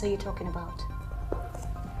nonsense are you talking about?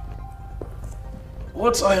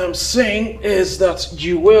 What I am saying is that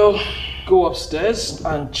you will go upstairs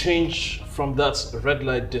and change from that red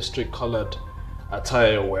light district colored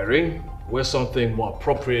attire you're wearing. Wear something more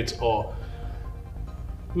appropriate, or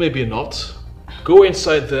maybe not. Go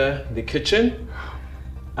inside there, the kitchen,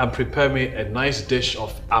 and prepare me a nice dish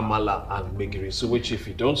of amala and megiri, so which, if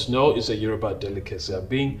you don't know, is a Yoruba delicacy. And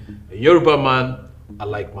being a Yoruba man, I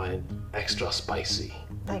like mine extra spicy.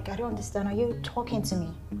 Like, I don't understand. Are you talking to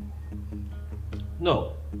me?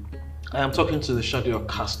 No, I am talking to the shadow you're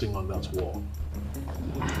casting on that wall.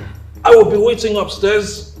 I will be waiting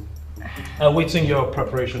upstairs, awaiting your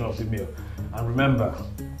preparation of the meal. And remember,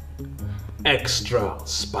 extra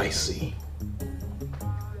spicy.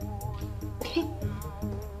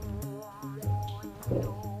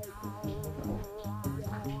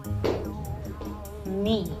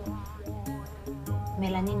 Me,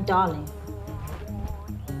 Melanin darling.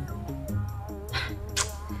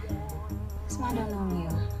 This man don't know me.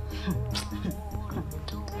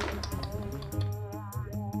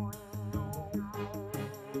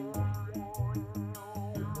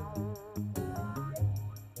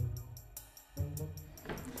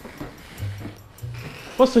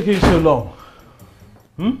 What's taking you so long?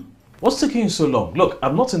 What's taking you so long? Look,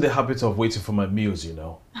 I'm not in the habit of waiting for my meals, you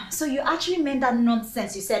know. So you actually meant that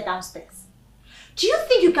nonsense you said downstairs? Do you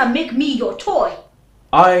think you can make me your toy?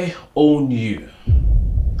 I own you.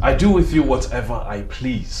 I do with you whatever I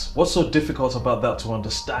please. What's so difficult about that to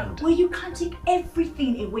understand? Well, you can't take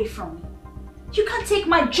everything away from me. You can't take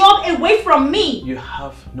my job away from me. You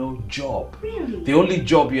have no job. Really? The only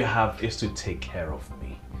job you have is to take care of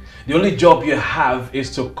me. The only job you have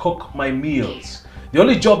is to cook my meals. The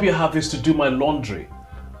only job you have is to do my laundry.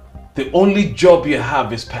 The only job you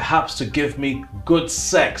have is perhaps to give me good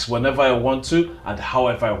sex whenever I want to and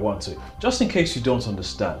however I want to. Just in case you don't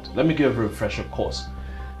understand, let me give a refresher course.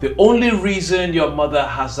 The only reason your mother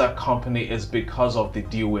has that company is because of the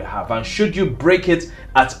deal we have. And should you break it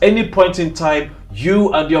at any point in time,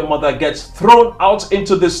 you and your mother get thrown out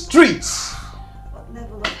into the streets. What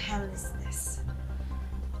level of hell is this?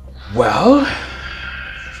 Well,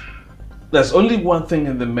 there's only one thing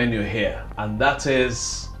in the menu here, and that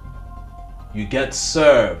is you get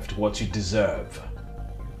served what you deserve.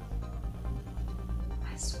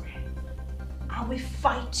 I swear, I will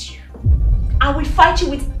fight you. I will fight you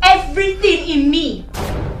with everything in me.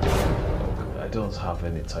 I don't have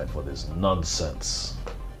any time for this nonsense,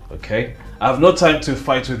 okay? I have no time to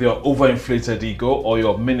fight with your overinflated ego or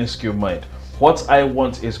your minuscule mind. What I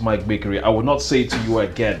want is my bakery. I will not say it to you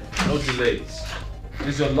again. No delays. This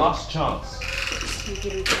is your last chance.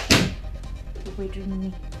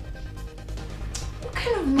 What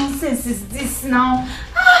kind of nonsense is this now?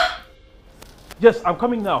 Yes, I'm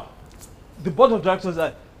coming now. The board of directors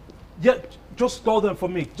are... Yeah, just store them for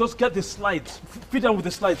me. Just get the slides. Feed them with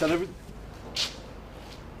the slides and everything.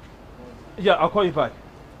 Yeah, I'll call you back.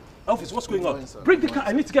 Elvis, what's going on? Bring the car.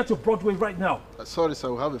 I need to get to Broadway right now. Sorry,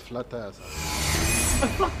 sir. We have a flat tire,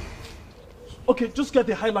 sir. Okay, just get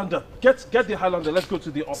the Highlander. Get the Highlander. Let's go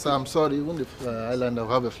to the office. Sir, I'm sorry. Even the Highlander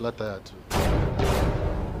will have a flat tire, too.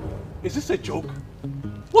 Is this a joke?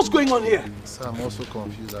 What's going on here? Sir, I'm also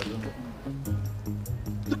confused. I don't know.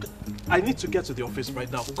 Look, I need to get to the office right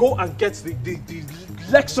now. Go and get the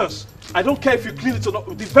Lexus. I don't care if you clean it or not.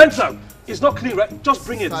 The Venza is not clean, right? Just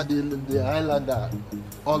bring it. Sir, the Highlander,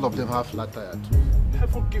 all of them have flat tire, too.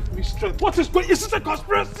 Heaven give me strength. What is going on? Is this a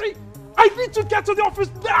conspiracy? I need to get to the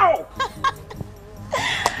office now!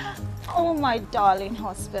 Oh, my darling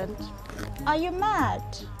husband. Are you mad?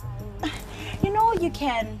 You know, you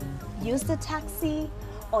can use the taxi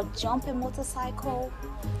or jump a motorcycle.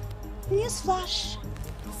 Newsflash,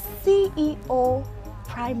 CEO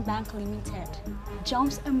Prime Bank Limited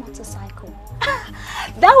jumps a motorcycle.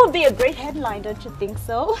 That would be a great headline, don't you think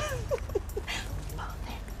so?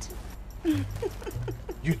 Perfect.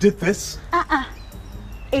 You did this?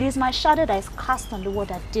 It is my shadow that is cast on the wall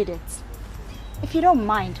that did it. If you don't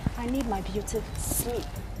mind, I need my beautiful sleep.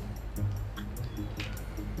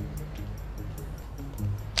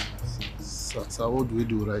 Sir, what do we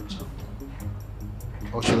do right now?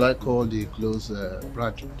 Or shall I call the close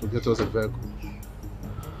branch to get us a vehicle?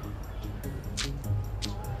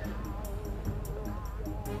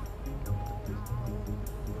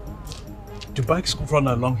 Do bikes run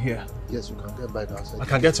along here? Yes, you can get bike outside. I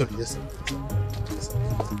can get it. Yes, sir. Yes, sir.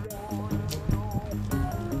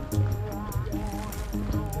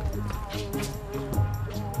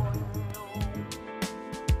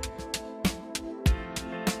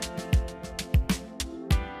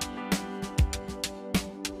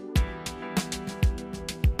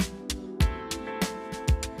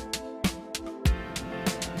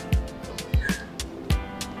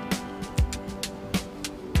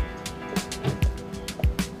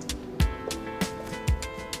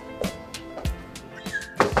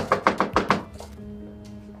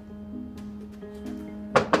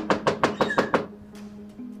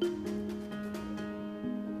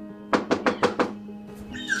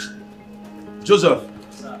 Joseph.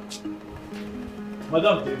 Sir.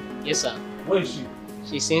 Madam, dear. Yes, sir. Where is she?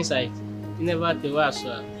 She's inside. You never tell her,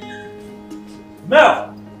 sir.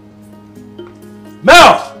 Mel!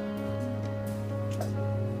 Mel!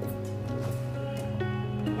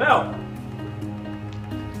 Mel!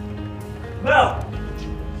 Mel!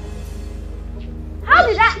 How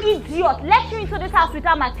did that idiot let you into this house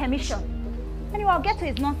without my permission? Anyway, I'll get to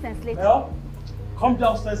his nonsense later. Mel, come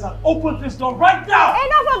downstairs and open this door right now!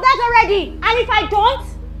 Enough of that already! And if I don't?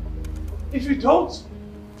 If you don't,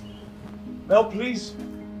 Mel, please,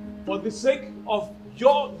 for the sake of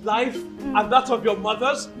your life and that of your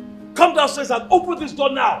mother's, come downstairs and open this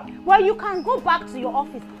door now! Well, you can go back to your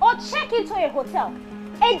office or check into a hotel.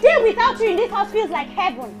 A day without you in this house feels like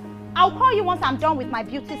heaven. I'll call you once I'm done with my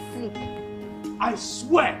beauty sleep. I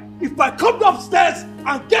swear, if I come downstairs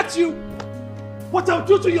and get you, what I'll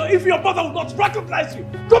do to you if your mother will not recognize you.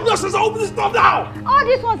 Come downstairs and open this door now! All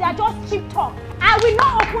these ones are just cheap talk. I will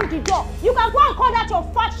not open the door. You can go and call that your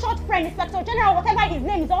fat short friend, Inspector General, whatever his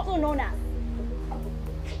name is also known as.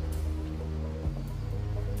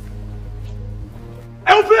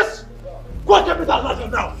 Elvis! Go and get me that ladder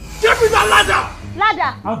now! Get me that ladder!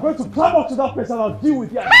 Ladder! I'm going to climb up to that place and I'll deal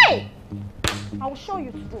with you. Hey! I will show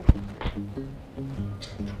you to do.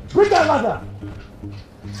 Bring that ladder!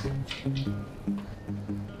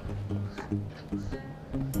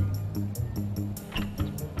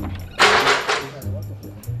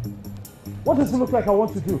 What does it look like I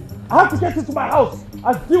want to do? I have to get into my house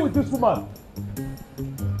and deal with this woman.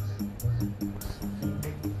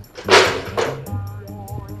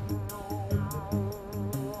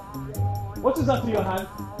 What is that in your hand?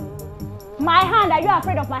 My hand? Are you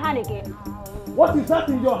afraid of my hand again? What is that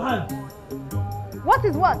in your hand? What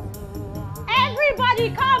is what? Everybody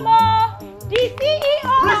come on! The CEO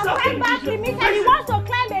of Crimebag Limited, he wants to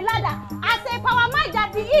climb a ladder. As a power man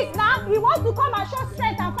that he is now, he wants to come and show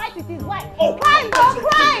strength and fight with his wife. Oh, climb,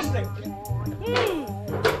 climb!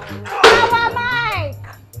 Power Mike!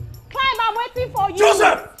 Climb, I'm waiting for you.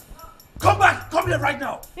 Joseph! Come back! Come here right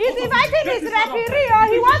now! He's inviting his referee, or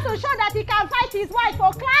he wants to show that he can fight his wife.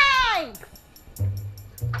 For climb!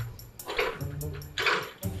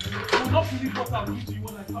 You will not believe what I'll do to you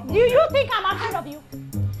when I come. Do you think I'm afraid of you?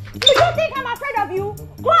 Do you think I'm afraid of you?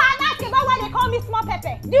 Go and ask about why they call me Small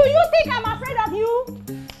Pepper. Do you think I'm afraid of you?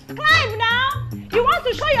 Climb now! You want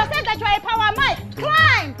to show yourself that you're a power man?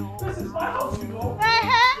 Climb! This is my house, you know.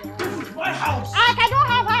 This is my house. I don't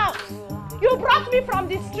have house. You brought me from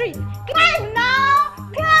the street. Climb now!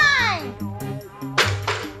 Climb!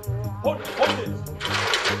 Hold it.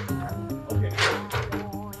 Okay.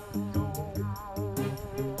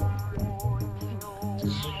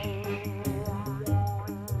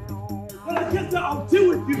 When I get there, I'll deal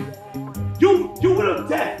with you. You wouldn't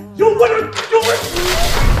dare. You wouldn't.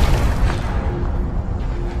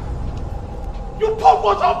 You pop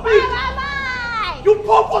what on me. You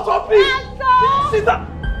pop what on me. See that?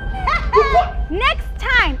 Next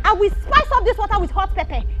time, I will spice up this water with hot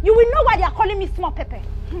pepper. You will know why they are calling me Small Pepper.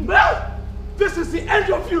 Mel, this is the end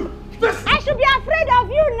of you. I should be afraid of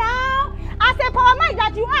you now. As a power man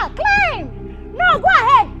that you are, climb. No, go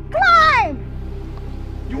ahead, climb.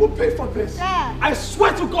 You will pay for this. Yeah. I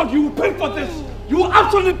swear to God, you will pay for this. You will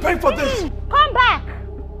absolutely pay for this. Come back.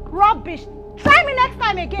 Rubbish. Try me next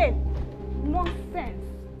time again. Nonsense.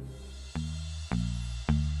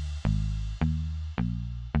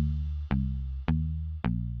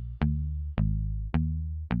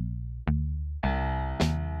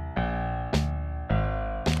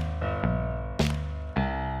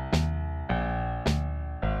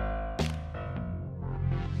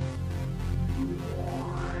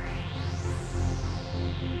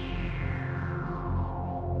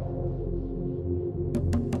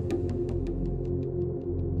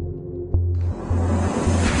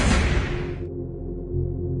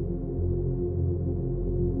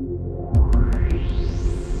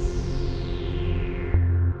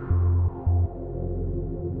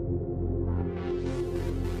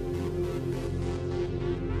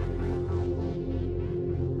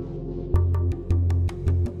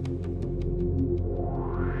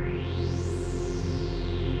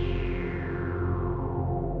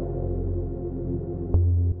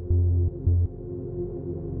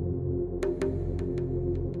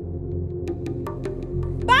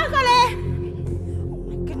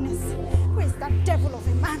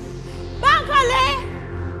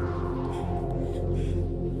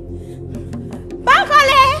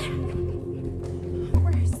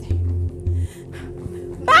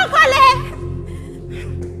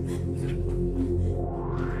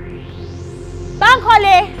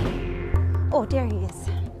 there he is.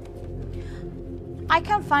 I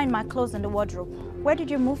can't find my clothes in the wardrobe. Where did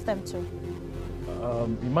you move them to?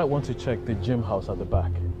 You might want to check the gym house at the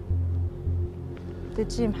back. The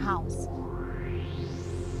gym house.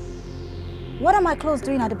 What are my clothes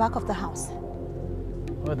doing at the back of the house?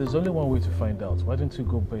 Well, there's only one way to find out. Why don't you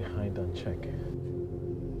go behind and check?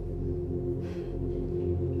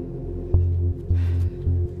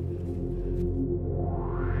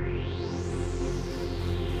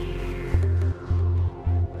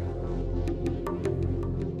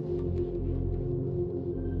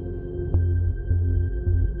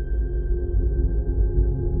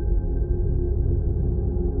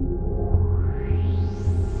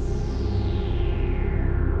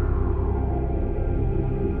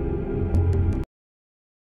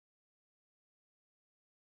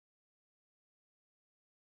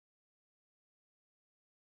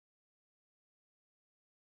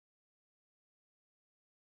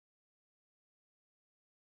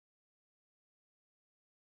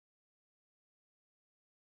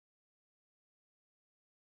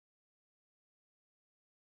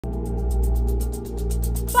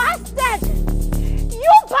 Bastard!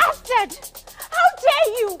 You bastard! How dare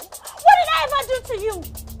you? What did I ever do to you?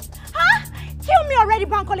 Huh? Kill me already,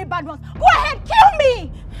 Bankole bad ones. Go ahead, kill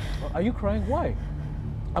me! Are you crying? Why?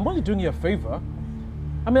 I'm only doing you a favor.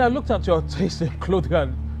 I mean, I looked at your taste in clothing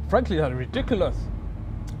and frankly, they're ridiculous.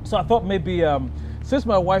 So I thought maybe, since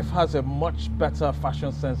my wife has a much better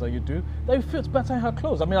fashion sense than you do, that you fit better in her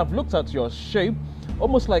clothes. I mean, I've looked at your shape,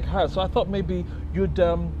 almost like her, so I thought maybe you'd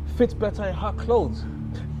fit better in her clothes.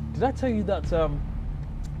 Did I tell you that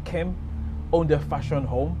Kim owned a fashion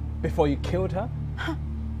home before you killed her?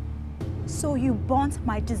 So you burnt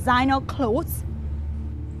my designer clothes?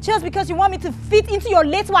 Just because you want me to fit into your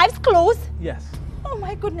late wife's clothes? Yes. Oh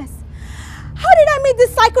my goodness. How did I make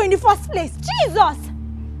this cycle in the first place? Jesus!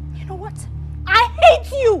 You know what? I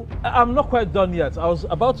hate you! I'm not quite done yet. I was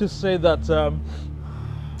about to say that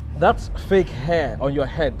that fake hair on your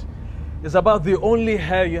head is about the only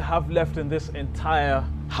hair you have left in this entire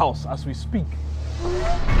house as we speak.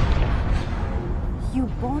 You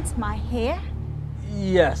burnt my hair?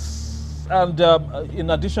 Yes. And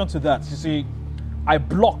in addition to that, you see, I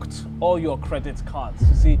blocked all your credit cards.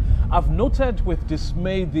 You see, I've noted with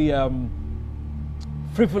dismay the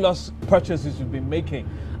frivolous purchases you've been making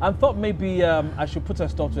and thought maybe I should put a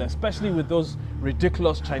stop to it, especially with those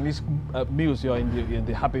ridiculous Chinese meals you're in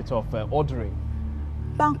the habit of ordering.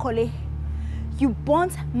 Bankole, you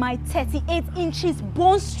burnt my 38 inches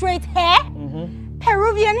bone straight hair?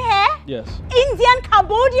 Peruvian hair? Yes. Indian,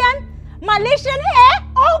 Cambodian, Malaysian hair?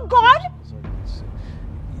 Oh God!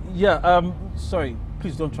 Yeah, sorry,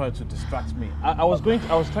 please don't try to distract me. I was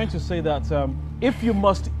trying to say that if you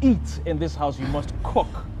must eat in this house, you must cook.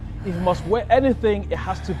 If you must wear anything, it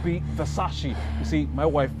has to be Versace. You see, my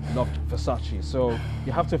wife loved Versace, so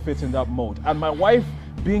you have to fit in that mold. And my wife,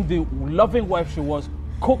 being the loving wife she was,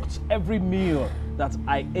 cooked every meal that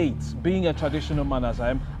I ate. Being a traditional man as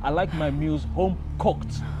I am, I like my meals home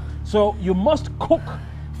cooked. So you must cook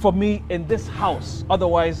for me in this house.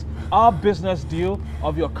 Otherwise, our business deal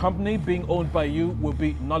of your company being owned by you will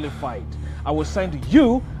be nullified. I will send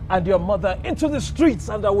you and your mother into the streets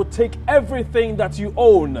and I will take everything that you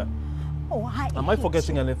own. Oh, Am I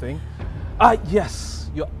forgetting anything?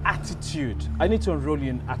 Yes, your attitude. I need to enroll you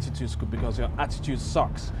in attitude school because your attitude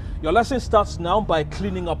sucks. Your lesson starts now by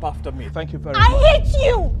cleaning up after me. Thank you very much. I hate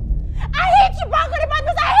you! I hate you, Bankole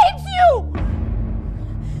Badmus! I hate you!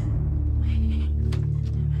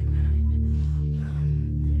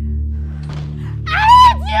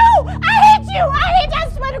 I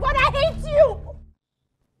swear to God, I hate you!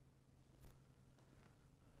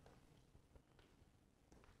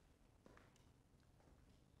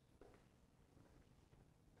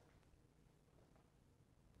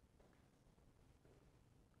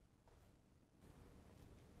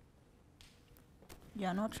 You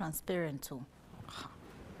are not transparent too.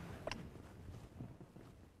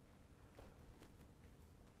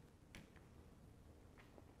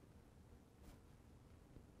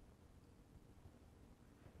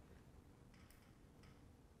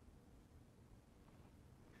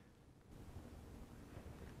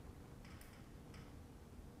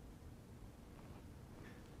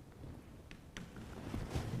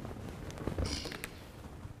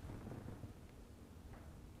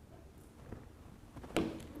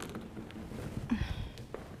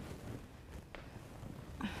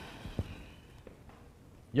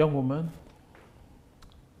 Young woman,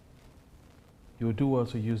 you'll do well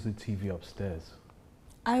to use the TV upstairs.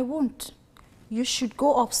 I won't. You should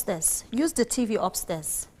go upstairs. Use the TV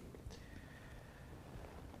upstairs.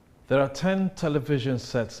 There are 10 television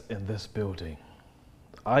sets in this building.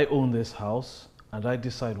 I own this house and I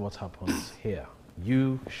decide what happens here.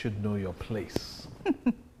 You should know your place.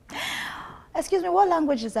 Excuse me, what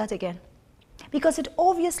language is that again? Because it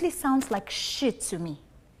obviously sounds like shit to me.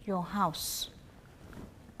 Your house.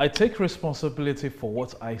 I take responsibility for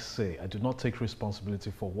what I say. I do not take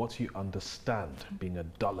responsibility for what you understand, being a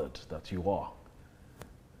dullard that you are.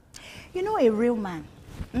 You know, a real man,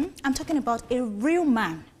 I'm talking about a real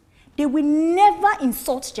man, they will never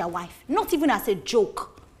insult their wife, not even as a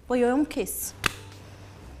joke, for your own case.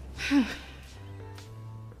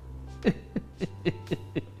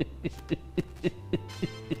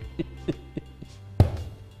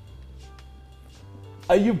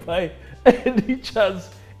 Are you by any chance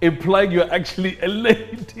implying you're actually a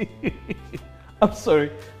lady? I'm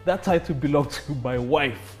sorry, that title belonged to my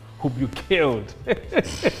wife, whom you killed.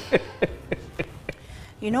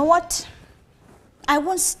 You know what? I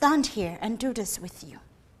won't stand here and do this with you.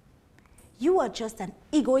 You are just an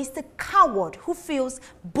egoistic coward who feels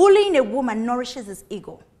bullying a woman nourishes his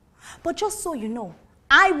ego. But just so you know,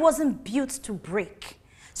 I wasn't built to break.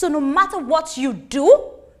 So no matter what you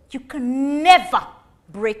do, you can never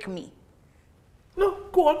break me. No,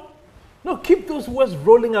 go on. No, keep those words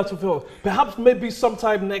rolling out of your... Perhaps maybe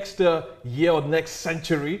sometime next year or next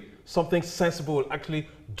century, something sensible will actually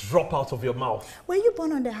drop out of your mouth. Were you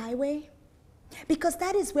born on the highway? Because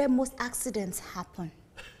that is where most accidents happen.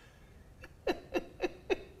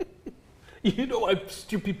 You know why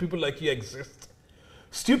stupid people like you exist?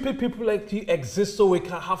 Stupid people like you exist so we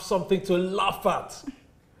can have something to laugh at.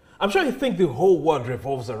 I'm sure you think the whole world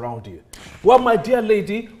revolves around you. Well, my dear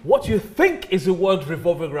lady, what you think is the world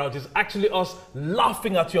revolving around is actually us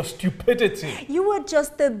laughing at your stupidity. You were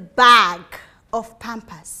just a bag of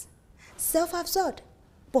Pampers. Self-absorbed,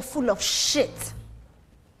 but full of shit.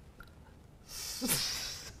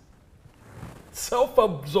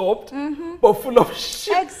 Self-absorbed, but full of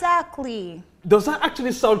shit. Exactly. Does that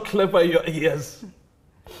actually sound clever in your ears?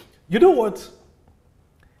 You know what?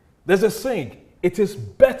 There's a saying, it is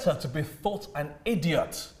better to be thought an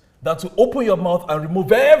idiot than to open your mouth and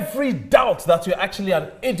remove every doubt that you're actually an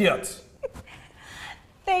idiot.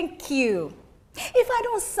 Thank you. If I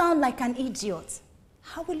don't sound like an idiot,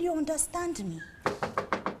 how will you understand me?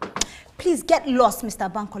 Please get lost,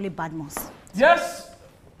 Mr. Bankole Badmus. Yes?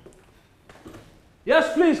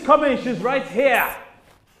 Yes, please, come in. She's right here.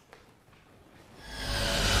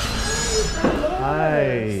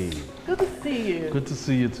 Hi. Good to see you. Good to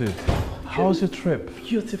see you too. How's your trip?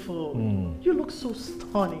 Beautiful. You look so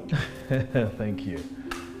stunning. Thank you.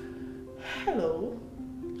 Hello.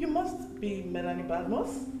 You must be Melanie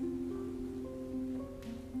Badmus.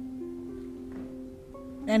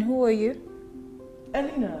 And who are you?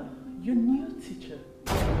 Elena, your new teacher.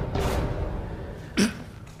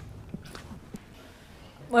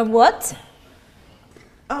 What?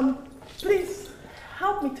 Please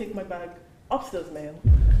help me take my bag upstairs, ma'am.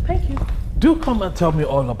 Thank you. Do come and tell me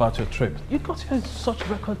all about your trip. You got here in such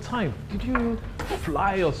record time. Did you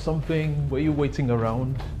fly or something? Were you waiting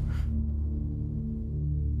around?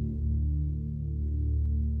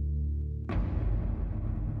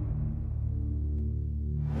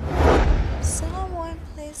 Someone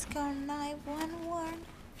please call 911.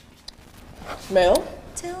 Mel?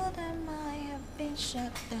 Tell them I have been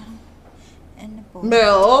shut down. And the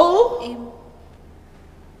Mel?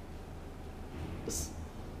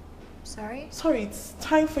 Sorry? Sorry, it's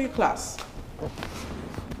time for your class.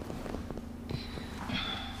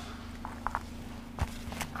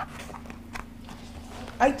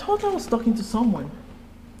 I thought I was talking to someone.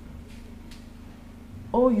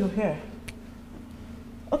 Oh, you're here.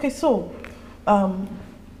 Okay, so,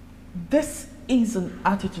 this is an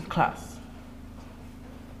attitude class.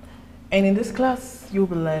 And in this class, you'll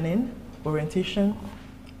be learning orientation,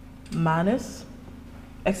 manners,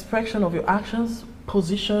 expression of your actions,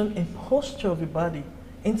 position and posture of your body,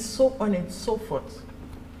 and so on and so forth.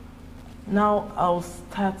 Now, I'll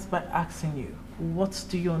start by asking you, what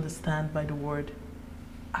do you understand by the word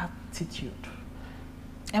attitude?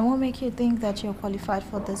 And what makes you think that you're qualified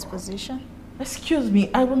for this position? Excuse me,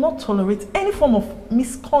 I will not tolerate any form of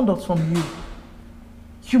misconduct from you.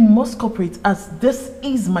 You must cooperate as this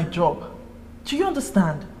is my job. Do you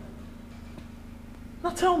understand?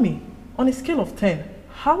 Now tell me, on a scale of 10,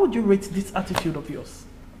 how would you rate this attitude of yours?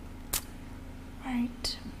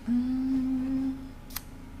 Right.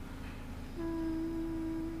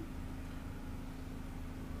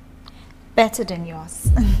 Better than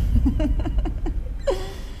yours.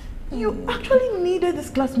 You actually needed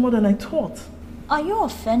this class more than I thought. Are you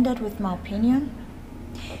offended with my opinion?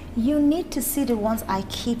 You need to see the ones I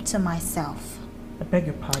keep to myself. I beg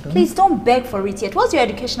your pardon? Please don't beg for it yet. What's your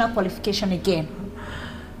educational qualification again?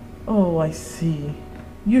 Oh, I see.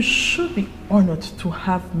 You should be honored to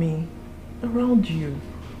have me around you.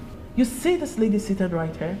 You see this lady seated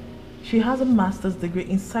right here? She has a master's degree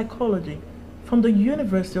in psychology from the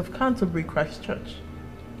University of Canterbury, Christchurch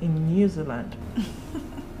in New Zealand.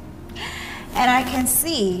 And I can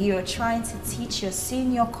see you're trying to teach your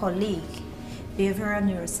senior colleague behavioral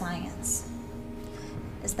neuroscience.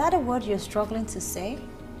 Is that a word you're struggling to say?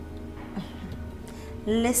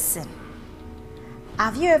 Listen,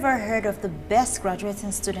 have you ever heard of the best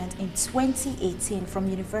graduating student in 2018 from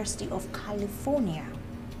University of California?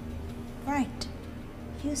 Right,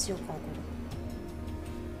 use your Google.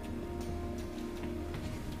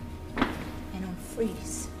 And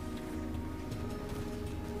unfreeze.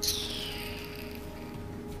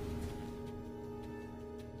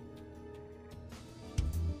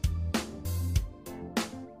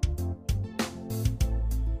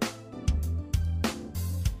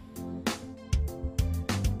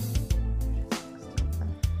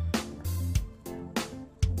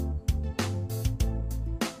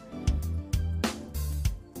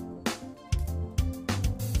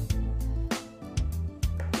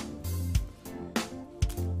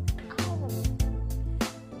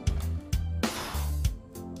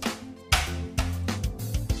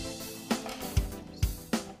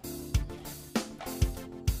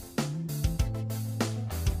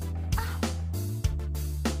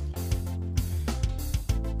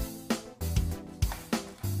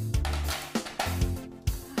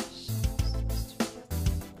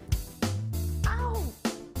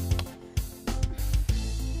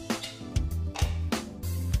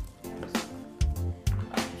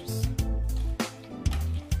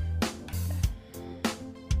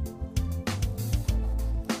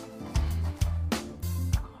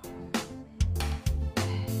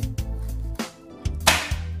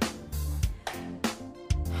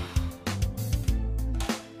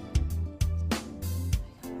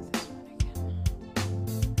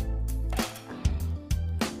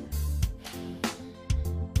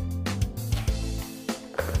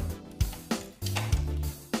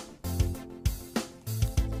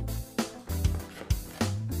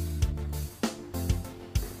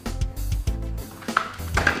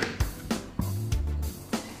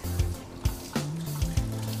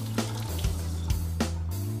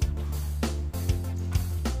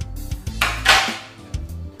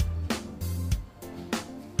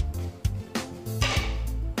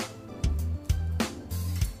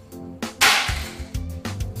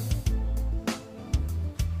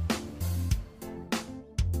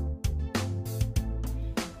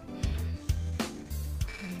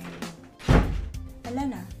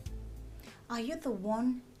 Elena, are you the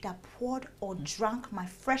one that poured or drank my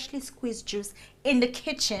freshly squeezed juice in the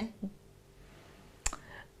kitchen?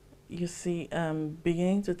 You see, I'm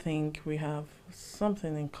beginning to think we have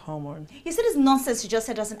something in common. You see, this nonsense you just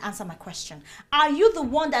said doesn't answer my question. Are you the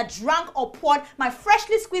one that drank or poured my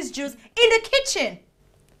freshly squeezed juice in the kitchen?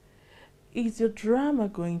 Is your drama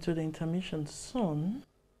going to the intermission soon?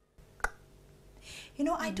 You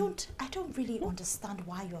know, I don't really understand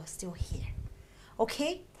why you're still here.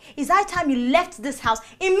 Okay? It's high time you left this house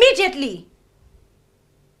immediately.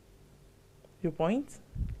 Your point?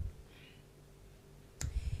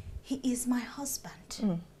 He is my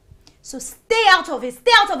husband. So stay out of it.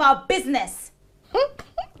 Stay out of our business.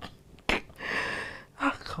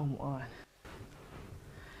 Ah, come on.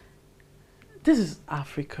 This is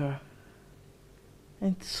Africa.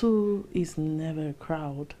 And two is never a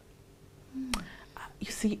crowd.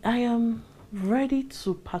 You see, I am ready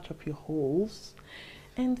to patch up your holes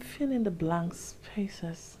and fill in the blank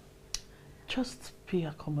spaces. Just be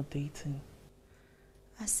accommodating.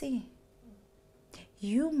 I see.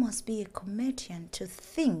 You must be a comedian to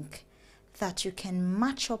think that you can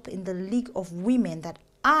match up in the league of women that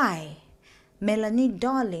I, Melanie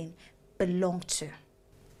Darling, belong to.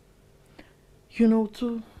 You know,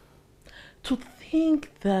 to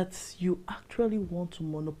think that you actually want to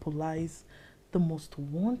monopolize the most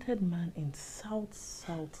wanted man in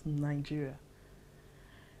South Nigeria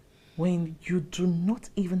when you do not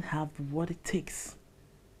even have what it takes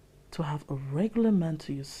to have a regular man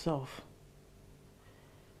to yourself.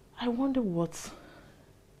 I wonder what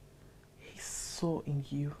he saw in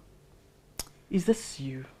you. Is this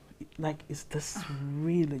you? Like, is this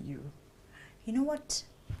really you? You know what?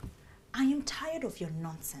 I am tired of your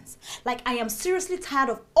nonsense. Like, I am seriously tired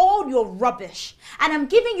of all your rubbish. And I'm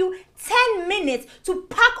giving you 10 minutes to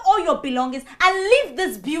pack all your belongings and leave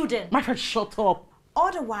this building. My friend, shut up.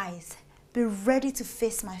 Otherwise, be ready to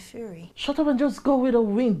face my fury. Shut up and just go with the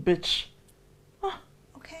wind, bitch.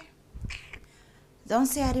 Okay. Don't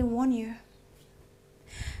say I didn't warn you.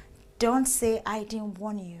 Don't say I didn't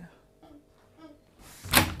warn you.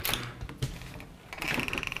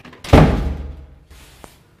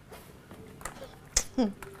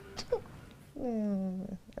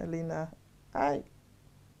 Elena,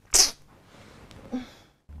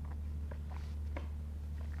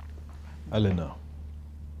 Elena,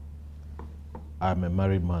 I'm a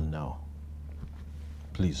married man now.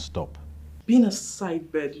 Please stop. Being a side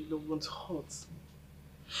bed, won't hurt.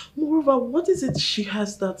 Moreover, what is it she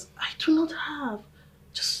has that I do not have?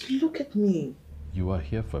 Just look at me. You are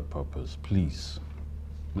here for a purpose. Please,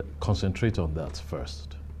 concentrate on that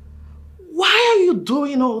first. Why are you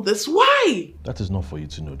doing all this? Why? That is not for you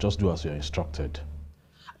to know. Just do as you're instructed.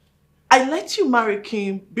 I let you marry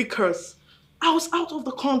Kim because I was out of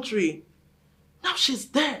the country. Now she's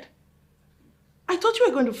dead. I thought you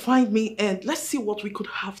were going to find me and let's see what we could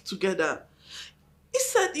have together.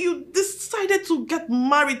 Instead, you decided to get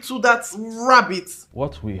married to that rabbit.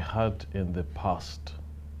 What we had in the past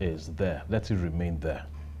is there. Let it remain there.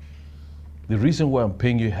 The reason why I'm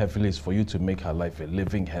paying you heavily is for you to make her life a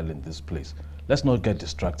living hell in this place. Let's not get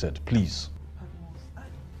distracted, please.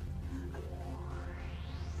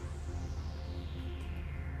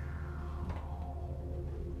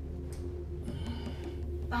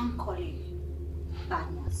 Bankole,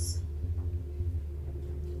 Badmus.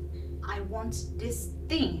 I want this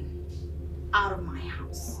thing out of my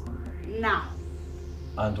house. Now.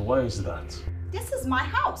 And why is that? This is my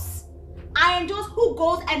house. I endorse who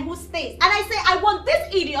goes and who stays. And I say I want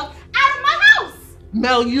this idiot out of my house.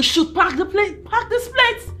 Mel, you should pack the plate. Pack this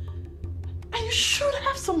plate. And you should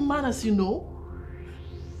have some manners,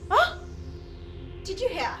 Huh? Did you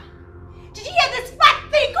hear? Did you hear this fat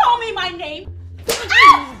thing call me my name?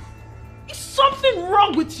 Is something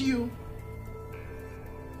wrong with you?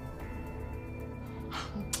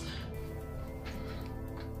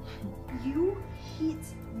 You hit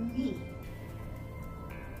me.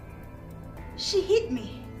 She hit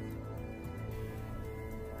me.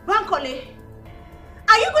 Bankole,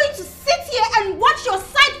 are you going to sit here and watch your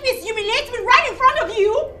side piece humiliate me right in front of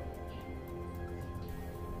you?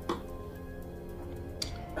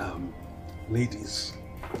 Ladies,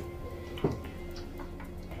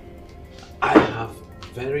 I have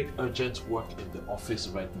very urgent work in the office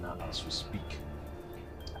right now as we speak.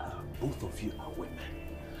 Both of you are women,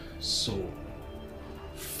 so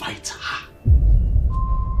fight her.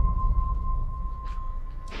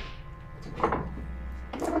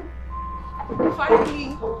 Fight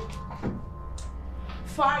me.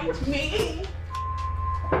 Fight me.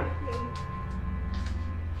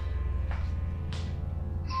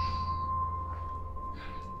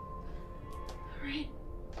 Right.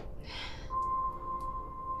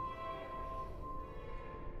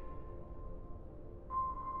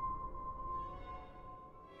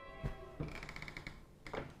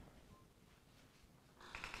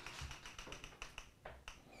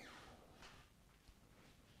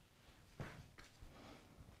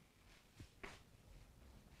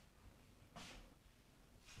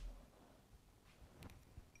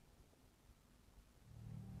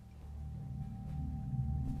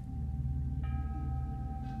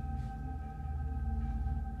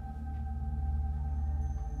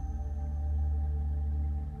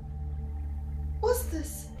 What's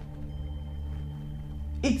this?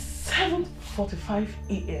 It's 7:45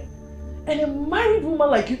 a.m. and a married woman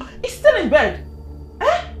like you is still in bed.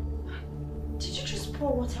 Did you just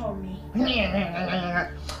pour water on me?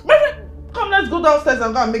 Mary, come, let's go downstairs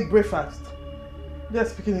and go and make breakfast. They're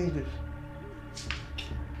speaking English.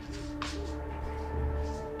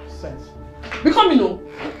 Sense. Become,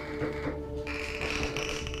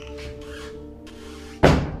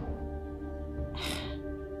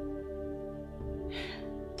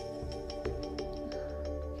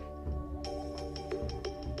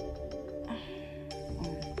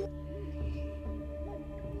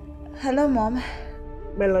 Hello, Mom.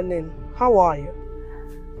 Melanin, how are you?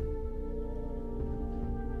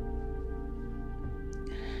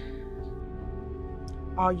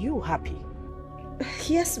 Are you happy?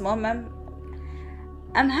 Yes, Mom.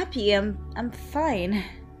 I'm happy. I'm fine.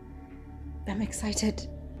 I'm excited.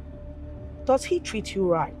 Does he treat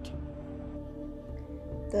you right?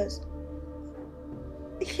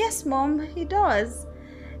 Yes, Mom, he does.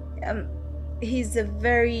 He's a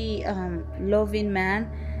very loving man.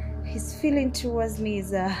 His feeling towards me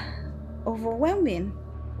is overwhelming.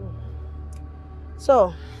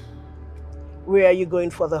 So, where are you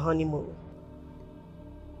going for the honeymoon?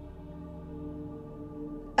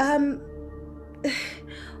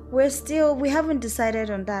 We haven't decided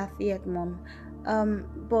on that yet, Mom.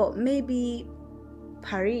 But maybe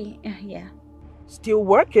Paris, yeah. Still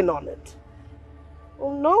working on it.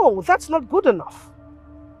 Oh no, that's not good enough.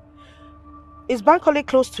 Is Bankole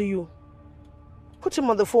close to you? Put him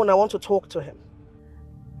on the phone, I want to talk to him.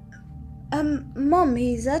 Mom,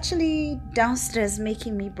 he's actually downstairs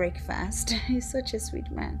making me breakfast. He's such a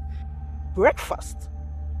sweet man. Breakfast?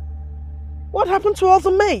 What happened to all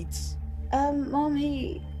the maids? Mom,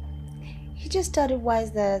 he just thought it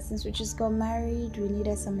wise that since we just got married, we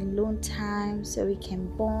needed some alone time so we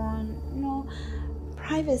can bond,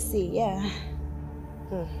 privacy, yeah.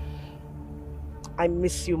 I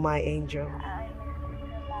miss you, my angel.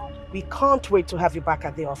 We can't wait to have you back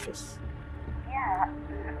at the office. Yeah,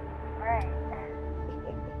 great.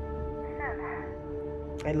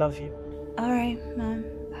 I love you. Alright, Mom.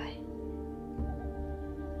 Bye.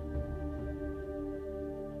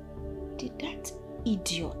 Did that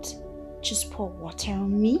idiot just pour water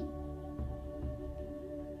on me?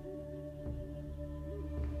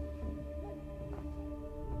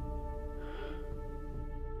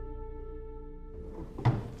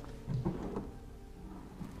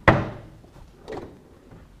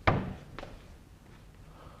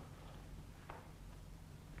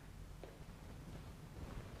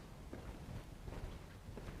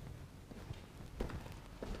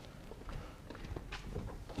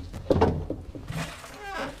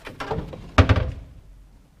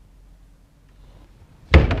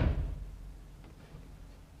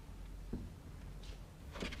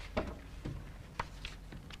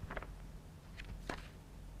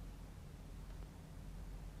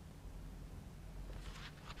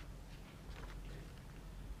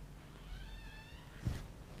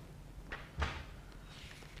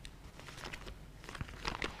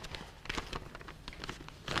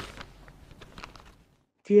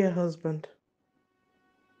 Dear husband,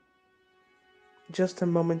 just a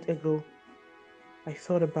moment ago, I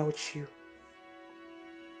thought about you,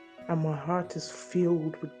 and my heart is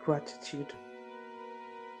filled with gratitude.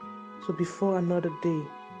 So before another day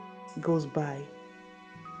goes by,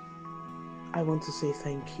 I want to say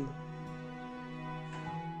thank you.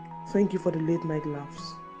 Thank you for the late night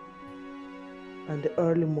laughs and the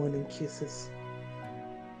early morning kisses.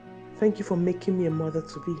 Thank you for making me a mother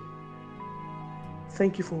to be.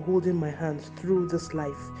 Thank you for holding my hand through this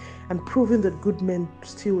life and proving that good men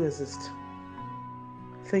still exist.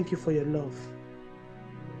 Thank you for your love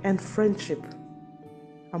and friendship.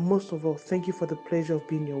 And most of all, thank you for the pleasure of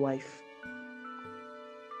being your wife.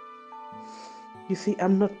 You see,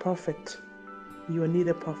 I'm not perfect. You are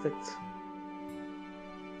neither perfect.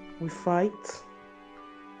 We fight,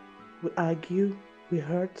 we argue, we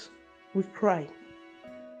hurt, we cry.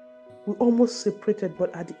 We almost separated,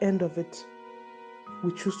 but at the end of it,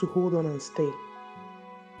 we choose to hold on and stay.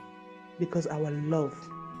 Because our love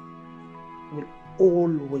will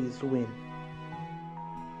always win.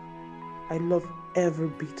 I love every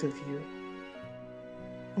bit of you.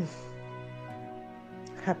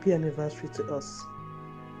 Happy anniversary to us.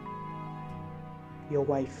 Your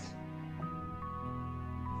wife,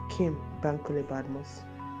 Kim Bankole Badmus.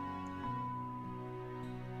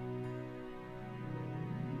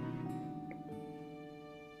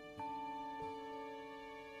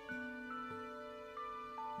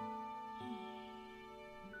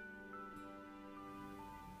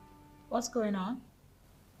 What's going on?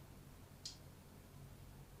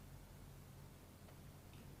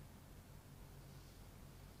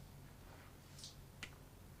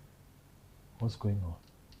 What's going on?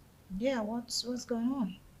 Yeah, what's going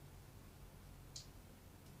on?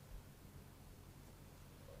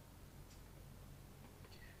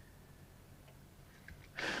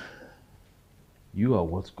 You are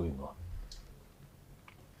what's going on.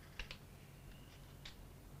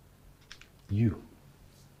 You,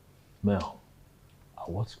 Mel, are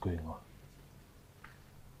what's going on.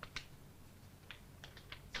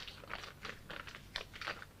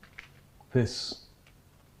 This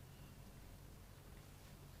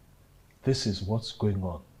is what's going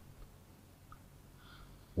on.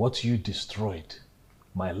 What you destroyed,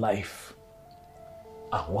 my life,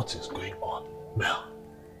 and what is going on, Mel.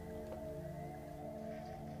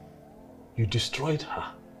 You destroyed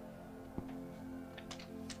her.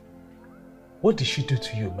 What did she do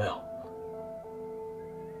to you, Mel?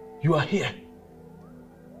 You are here.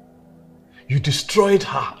 You destroyed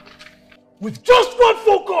her with just one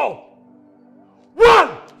phone call.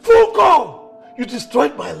 One phone call. You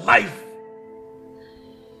destroyed my life.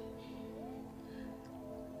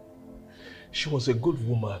 She was a good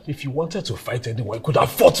woman. If you wanted to fight anyone, you could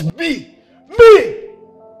have fought me. Me!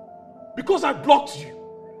 Because I blocked you.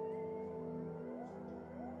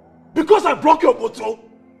 Because I broke your motor.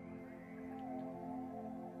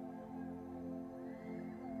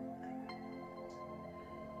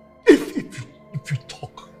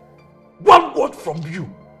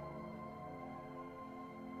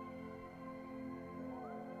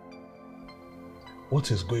 What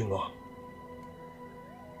is going on?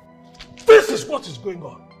 This is what is going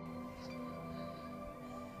on.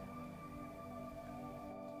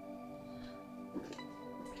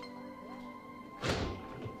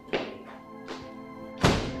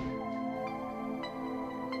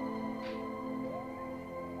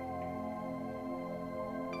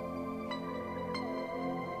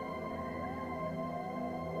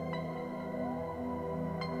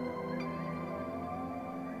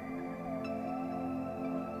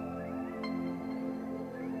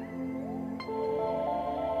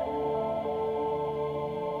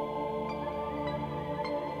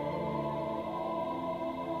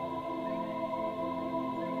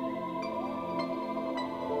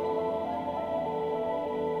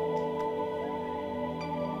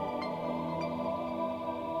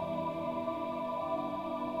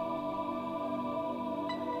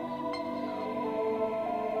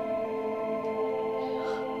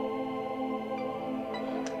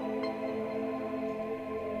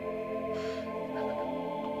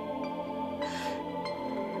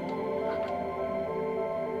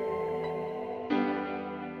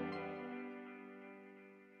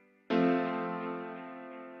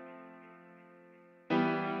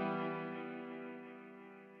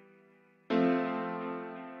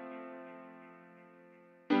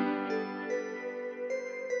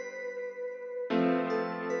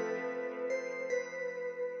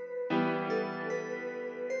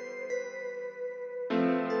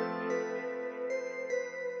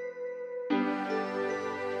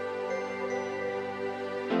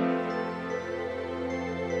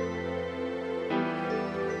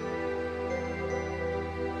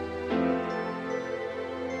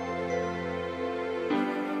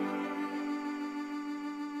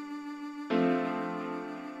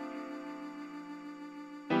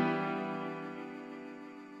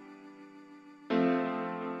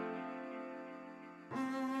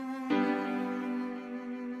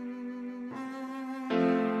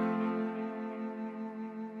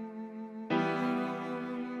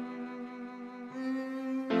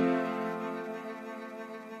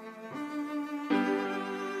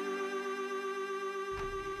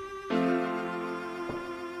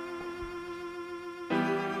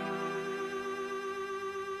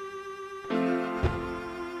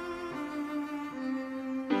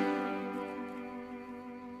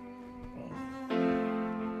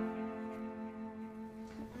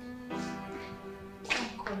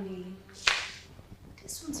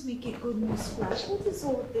 Make a good news flash. What is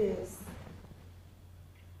all this?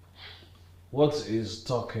 What is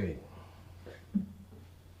talking?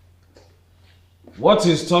 What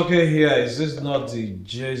is talking here? Is this not the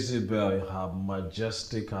Jezebel in her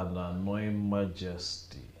majestic and annoying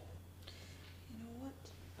majesty? You know what?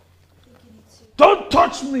 I think you need to... Don't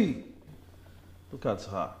touch me! Look at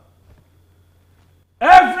her.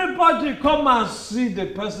 Everybody come and see the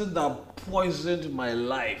person that poisoned my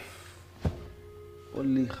life.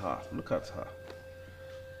 Only her. Look at her.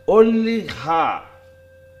 Only her.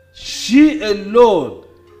 She alone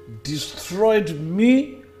destroyed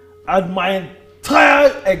me and my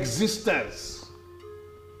entire existence.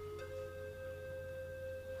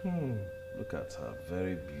 Look at her.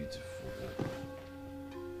 Very beautiful.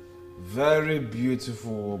 Very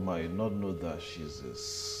beautiful woman. You not know that she's a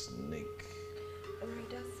snake.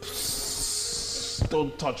 Psst,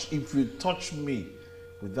 don't touch. If you touch me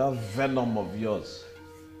with that venom of yours,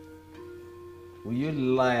 will you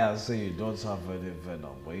lie and say you don't have any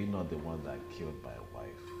venom, but you're not the one that killed my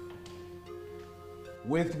wife?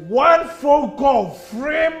 With one phone call,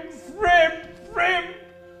 frame,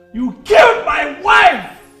 you killed my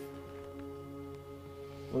wife!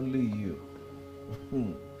 Only you.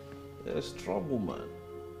 There's trouble, man.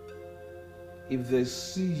 If they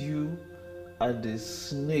see you and the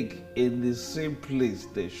snake in the same place,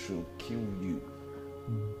 they should kill you.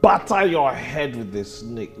 Batter your head with the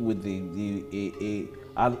snake, with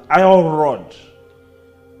an iron rod.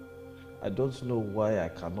 I don't know why I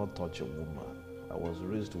cannot touch a woman. I was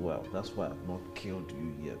raised well. That's why I've not killed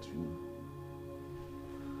you yet. You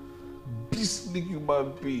beastly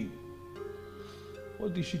human being.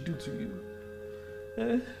 What did she do to you?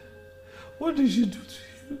 Eh? What did she do to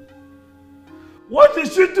you? What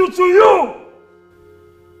did she do to you?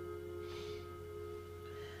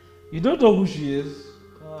 You don't know who she is?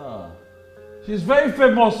 Ah, she's very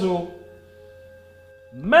famous, so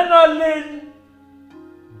Menolin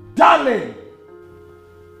Darling.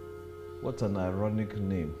 What an ironic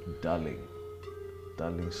name, Darling.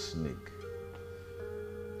 Darling Snake.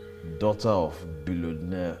 Daughter of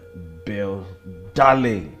billionaire Bill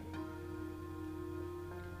Darling.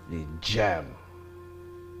 A gem.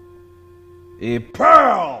 A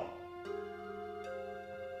pearl.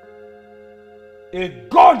 a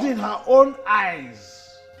god in her own eyes.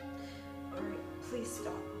 Alright, please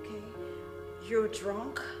stop, okay? You're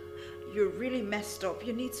drunk. You're really messed up.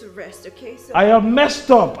 You need to rest, okay? So I am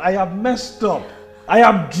messed up. I am messed up. I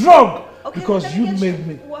am drunk because let you me get made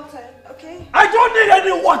me. water, okay? I don't need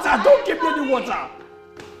any water. Don't give me any water.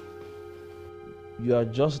 You are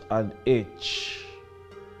just an H.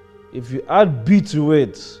 If you add B to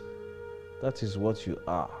it, that is what you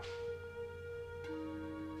are.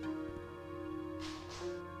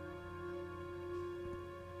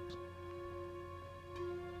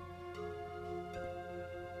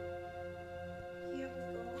 Here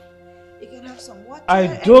we go. You can have some water.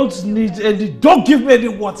 I don't need any. Don't give me any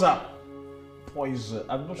water. Poison.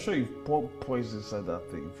 I'm not sure if poison inside that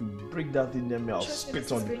thing. If you bring that in near me, I'll spit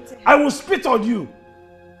on you. I will spit on you.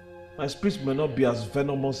 My spit may not be as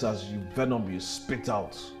venomous as you venom you spit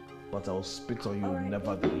out, but I will spit on you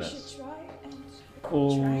nevertheless.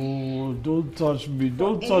 Oh, don't touch me.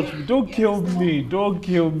 Don't touch me. Don't kill me. Don't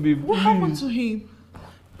kill me. What happened to him?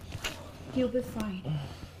 He'll be fine.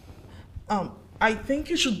 I think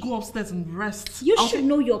you should go upstairs and rest. You should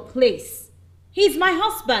know your place. He's my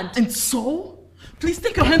husband. And so? Please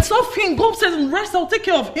take your hands off him. Go upstairs and rest. I'll take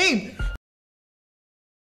care of him.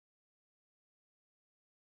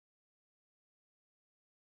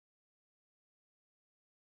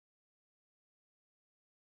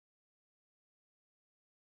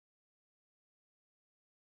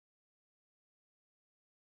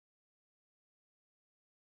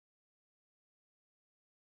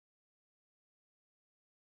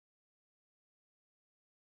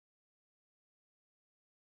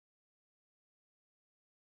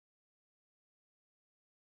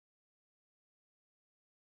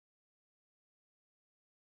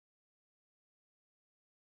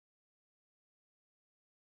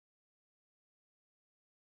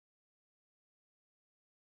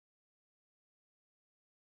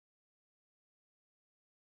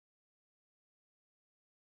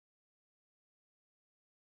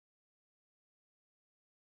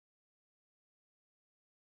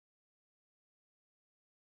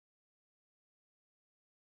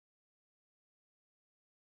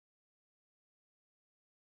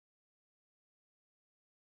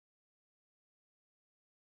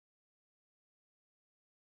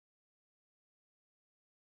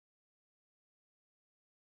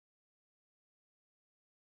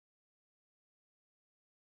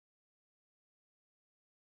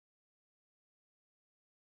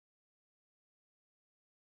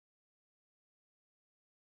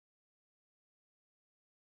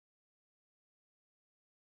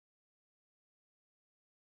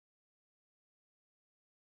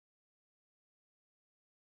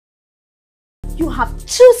 You have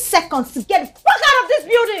 2 seconds to get the fuck out of this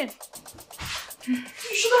building! You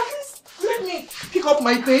should at least let me pick up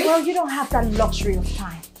my things. Well, you don't have that luxury of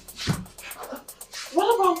time.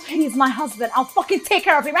 What about him? He's my husband. I'll fucking take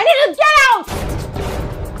care of him. I need to get out!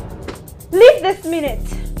 Leave this minute.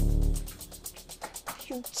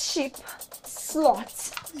 You cheap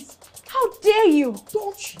slut. How dare you?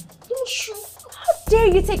 Don't shoot. How dare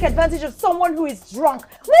you take advantage of someone who is drunk?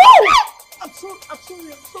 Move! I'm sorry.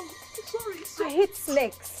 I hate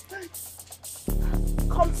snakes.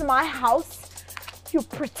 Come to my house, you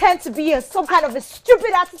pretend to be some kind of a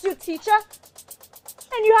stupid attitude teacher,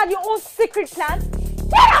 and you had your own secret plans.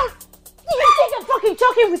 Get out! You think I'm fucking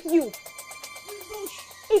joking with you?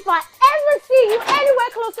 If I ever see you anywhere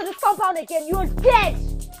close to this compound again, you're dead.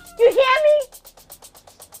 You hear me?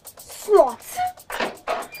 Slut.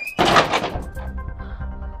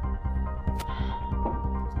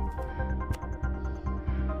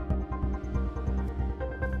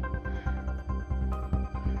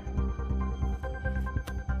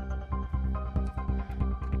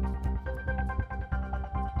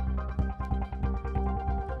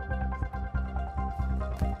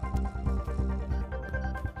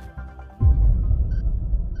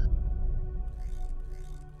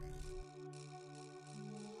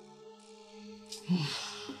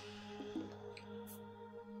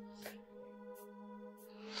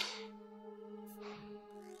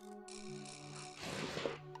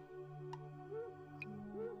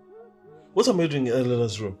 What am I doing in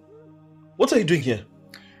Eleanor's room? What are you doing here?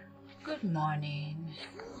 Good morning.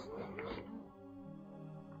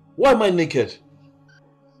 Why am I naked?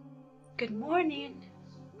 Good morning.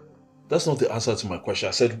 That's not the answer to my question.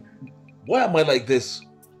 I said, why am I like this?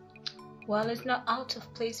 Well, it's not out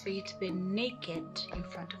of place for you to be naked in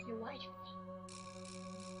front of your wife.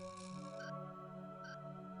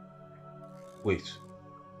 Wait.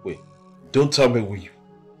 Don't tell me we...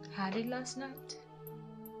 Had it last night?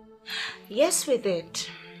 Yes, we did.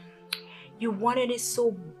 You wanted it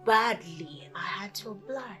so badly, I had to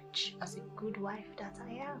oblige as a good wife that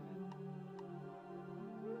I am.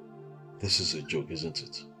 This is a joke, isn't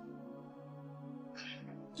it?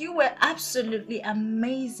 You were absolutely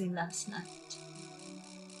amazing last night.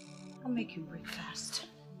 I'll make you breakfast.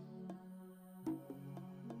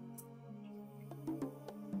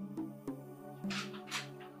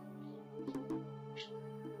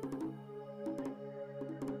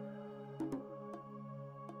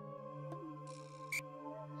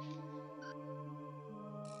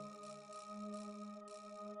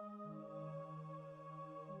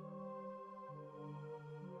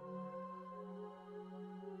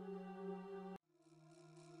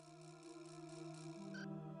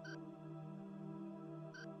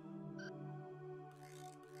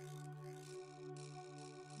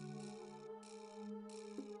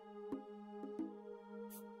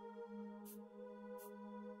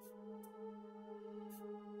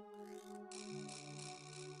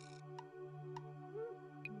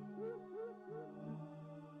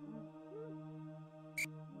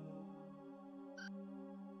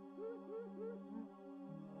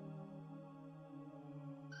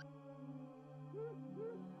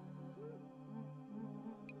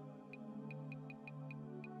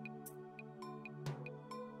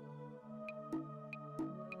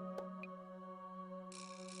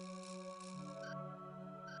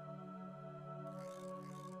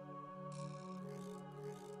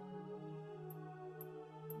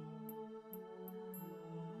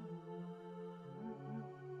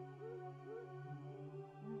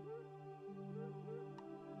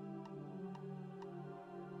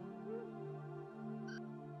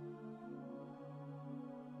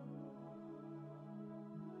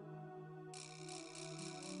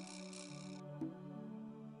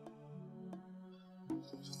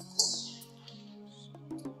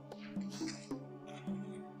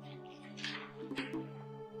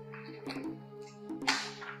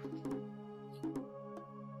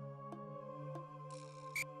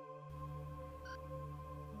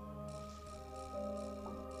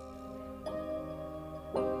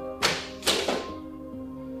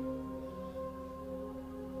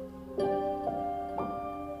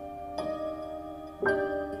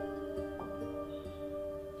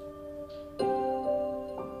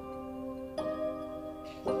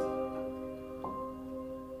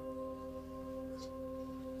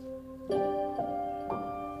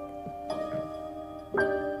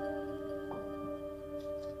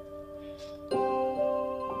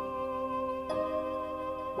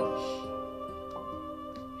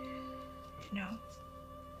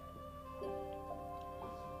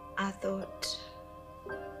 I thought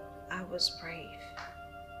I was brave,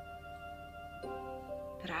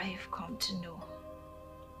 but I have come to know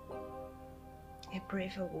a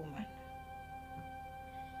braver woman.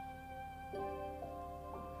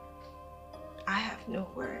 I have no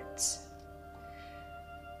words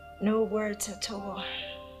at all,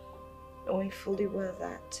 knowing fully well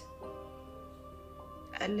that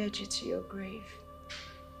I led you to your grave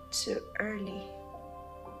too early.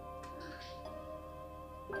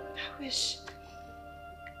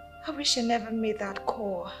 I wish I never made that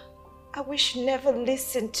call. I wish you never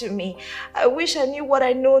listened to me. I wish I knew what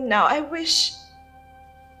I know now. I wish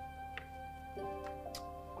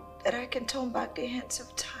that I can turn back the hands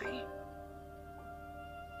of time.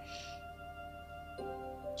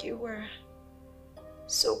 You were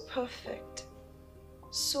so perfect,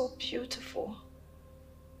 so beautiful,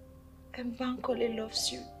 and Bankole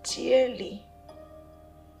loves you dearly.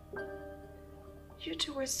 You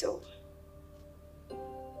two were so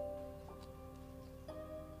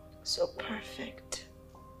perfect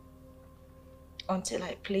until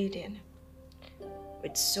I played in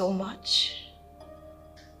with so much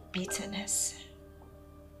bitterness.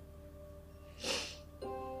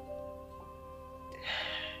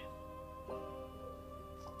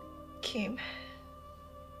 Kim,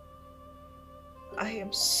 I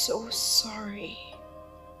am so sorry.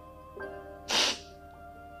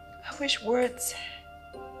 I wish words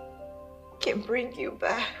can bring you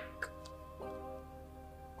back.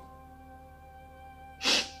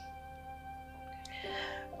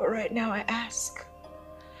 But right now I ask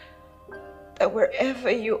that wherever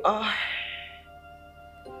you are,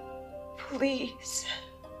 please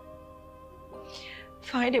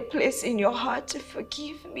find a place in your heart to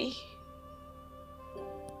forgive me.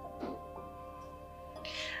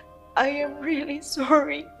 I am really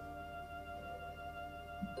sorry.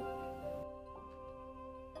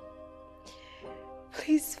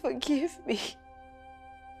 Please forgive me.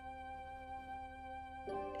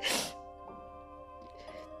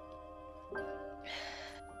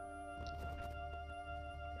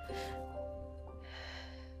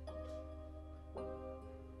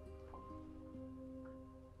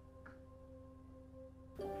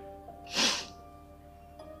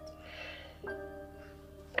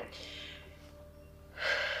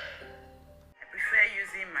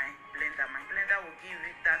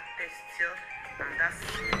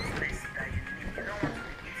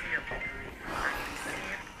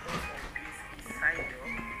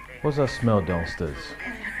 What's that smell downstairs?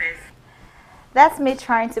 That's me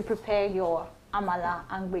trying to prepare your amala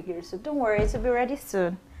and gbegiri, so don't worry, it'll be ready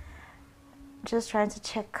soon. Just trying to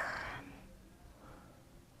check.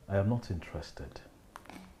 I am not interested.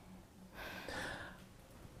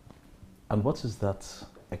 And what is that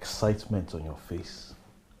excitement on your face?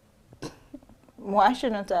 Why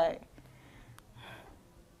shouldn't I?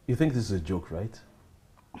 You think this is a joke, right?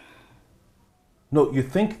 No, you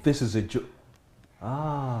think this is a joke.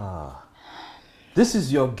 Ah. This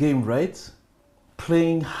is your game, right?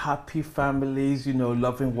 Playing happy families, you know,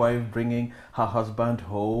 loving wife, bringing her husband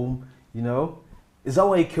home, you know? Is that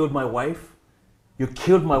why you killed my wife? You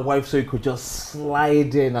killed my wife so you could just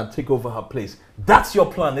slide in and take over her place. That's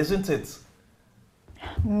your plan, isn't it?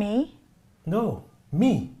 Me? No,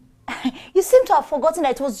 me. You seem to have forgotten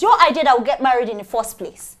that it was your idea that we get married in the first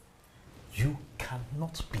place. You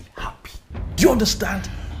cannot be happy. Do you understand?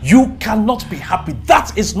 You cannot be happy.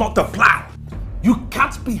 That is not the plan. You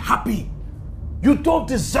can't be happy. You don't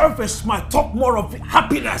deserve a smile. Talk more of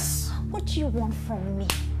happiness. What do you want from me?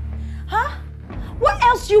 Huh? What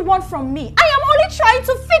else do you want from me? I am only trying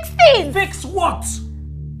to fix things. Fix what?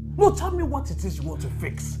 No, tell me what it is you want to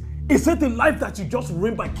fix. Is it the life that you just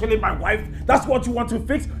ruined by killing my wife? That's what you want to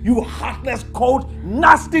fix? You heartless, cold,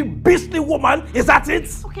 nasty, beastly woman? Is that it?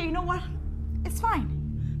 Okay, you know what? It's fine.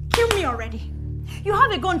 Kill me already. You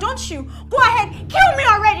have a gun, don't you? Go ahead, kill me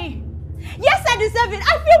already. Yes, I deserve it.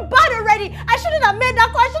 I feel bad already. I shouldn't have made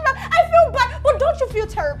that call. I feel bad. But don't you feel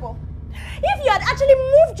terrible? If you had actually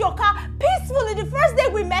moved your car peacefully the first day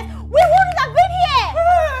we met, we wouldn't have been here.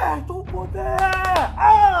 Hey, don't go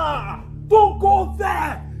there. Don't go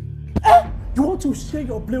there. You want to share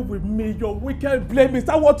your blame with me, your wicked blame? Is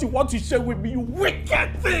that what you want to share with me, you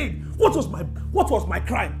wicked thing? What was my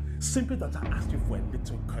crime? Simply that I asked you for a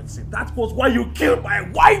little courtesy. That was why you killed my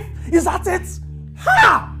wife? Is that it?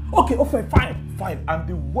 Ha! Okay, fine. I'm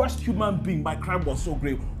the worst human being. My crime was so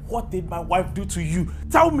grave. What did my wife do to you?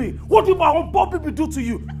 Tell me, what did my own poor baby do to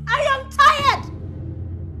you? I am tired.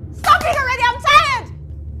 Stop it already, I'm tired.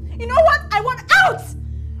 You know what? I want out.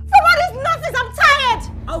 From all this nonsense, I'm tired.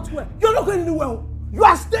 Out where? You're not going anywhere. You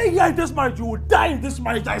are staying here in this marriage. You will die in this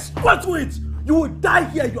marriage. I swear to it. You will die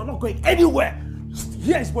here. You're not going anywhere.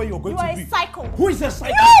 Here is where you're going to be. You are a psycho. Who is a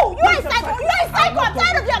psycho? You are a psycho. You are a psycho. I'm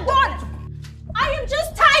tired of your gun. I am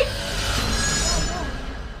just tired.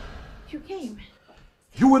 You came.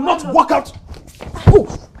 You will not walk out.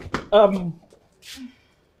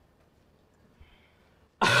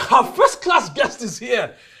 Our first class guest is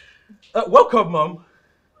here. Welcome, Mom.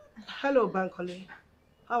 Hello, Bankole.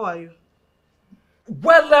 How are you?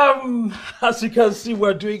 Well, as you can see,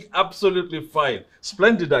 we're doing absolutely fine.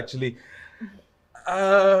 Splendid, actually.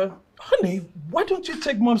 Honey, why don't you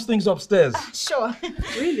take Mom's things upstairs? Sure.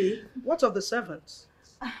 Really? What of the servants?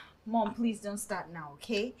 Mom, please don't start now,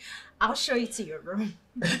 okay? I'll show you to your room.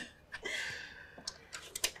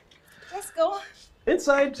 Let's go.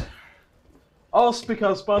 Inside, all speak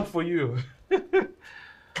and span for you.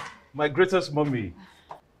 My greatest mommy.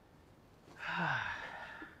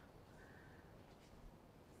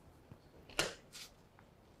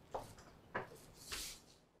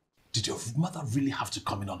 Did your mother really have to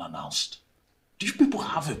come in unannounced? Do you people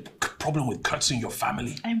have a problem with cuts in your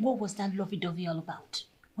family? And what was that lovey-dovey all about?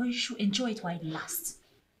 Well, you should enjoy it while it lasts.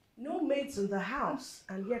 No maids in the house,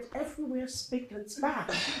 and yet everywhere spick and span.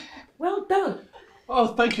 Well done. Oh,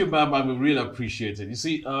 thank you, ma'am. I really appreciate it. You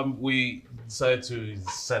see, we decided to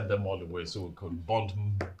send them all away so we could bond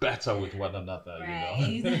better with one another,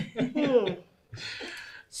 you know.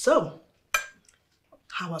 So,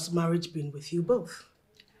 how has marriage been with you both?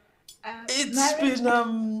 It's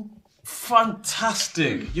been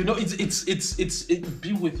fantastic. You know, it's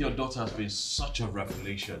being with your daughter has been such a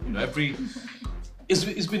revelation. You know,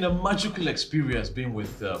 it's been a magical experience being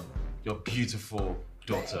with your beautiful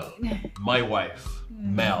daughter, my wife,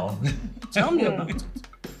 Mel. Tell me about it.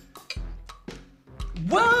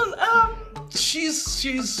 Well, she's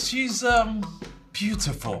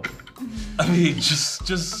beautiful. I mean,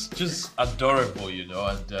 just adorable, you know,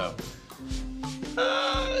 and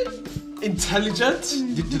intelligent.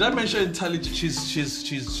 Did I mention intelligent?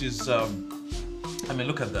 She's I mean,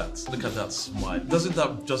 look at that smile. Doesn't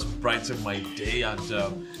that just brighten my day? And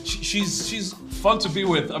she's fun to be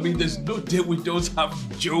with. I mean, there's no day we don't have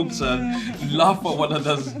jokes and laugh at one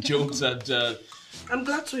another's jokes. And I'm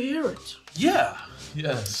glad to hear it. Yeah,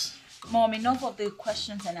 yes. Mom, enough of the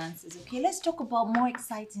questions and answers, okay? Let's talk about more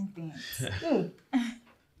exciting things.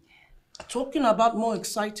 Talking about more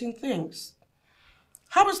exciting things.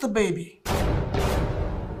 How is the baby?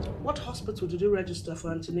 What hospital did you register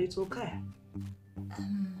for antenatal care?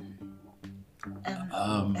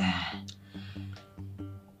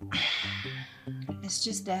 It's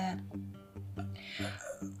just that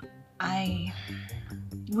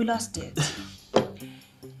we lost it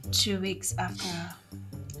 2 weeks after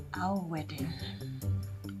our wedding.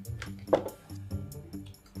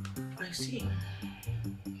 I see.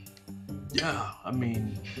 Yeah, I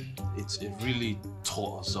mean, it really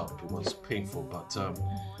tore us up. It was painful, but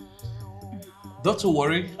not to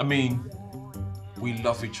worry. I mean, we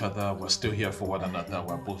love each other. We're still here for one another.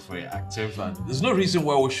 We're both very active, and there's no reason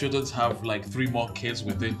why we shouldn't have like 3 more kids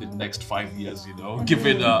within the next 5 years. You know,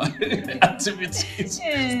 given activities.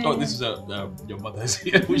 Oh, this is your mother's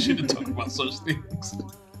here. We shouldn't talk about such things.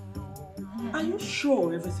 Are you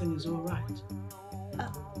sure everything is all right?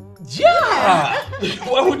 Yeah.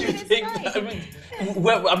 Why would you think that? I mean,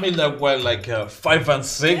 we're like 5 and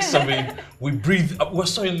 6. I mean, we breathe. We're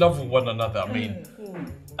so in love with one another. I mean,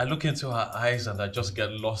 I look into her eyes and I just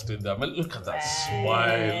get lost in them. I mean, look at that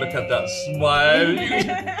smile. Look at that smile.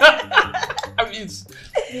 I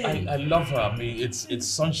mean, I love her. I mean, it's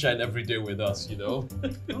sunshine every day with us, you know.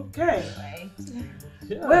 Okay.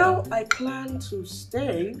 Yeah. Well, I plan to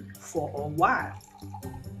stay for a while.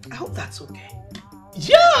 I hope that's okay.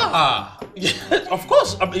 Yeah, of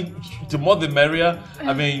course. I mean, the more the merrier.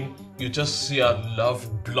 I mean, you just see our love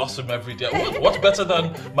blossom every day. What's better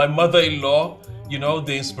than my mother-in-law? You know,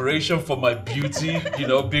 the inspiration for my beauty. You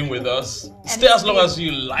know, being with us. Stay as long as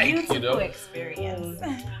you like. You know. Experience.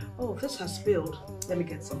 Oh, this has spilled. Let me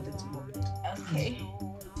get something to mop it. Okay.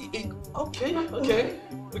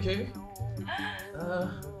 Okay.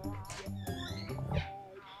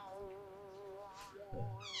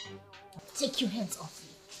 Take your hands off me.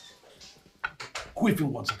 Who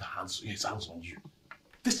even wants his hands on you?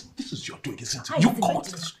 This is your doing, isn't it? I You didn't called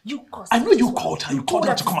do her. it. You caused I know it. you called her. You called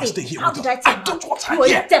her to come and stay here with us. How did I don't want her You are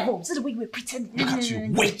here. a devil. This is the way you were pretending. Look at you, You're a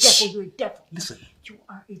witch. devil. You're a devil. Listen. You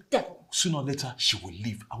are a devil. Sooner or later, she will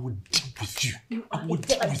leave. I will deal with you. You are I will a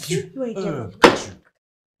deal devil. with you. You are a devil. Look at you.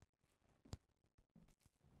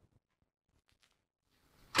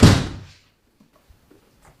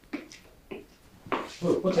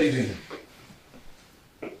 What are you doing?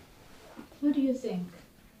 What do you think?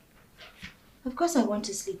 Of course I want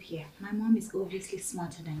to sleep here. My mom is obviously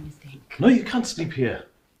smarter than you think. No, you can't sleep here.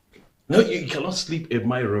 No, you cannot sleep in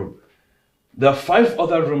my room. There are 5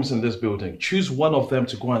 other rooms in this building. Choose one of them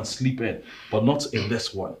to go and sleep in, but not in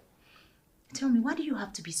this one. Tell me, why do you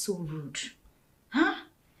have to be so rude? Huh?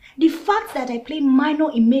 The fact that I play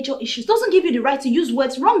minor in major issues doesn't give you the right to use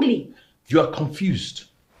words wrongly. You are confused.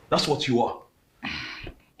 That's what you are.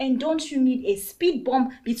 And don't you need a speed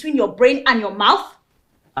bump between your brain and your mouth?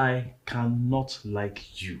 I cannot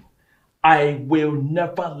like you. I will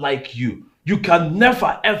never like you. You can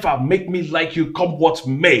never ever make me like you, come what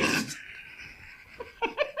may.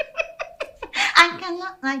 I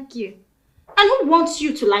cannot like you. And who wants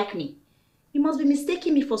you to like me? You must be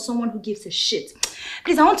mistaking me for someone who gives a shit.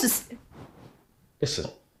 Please, I want to...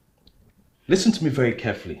 Listen to me very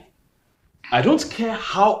carefully. I don't care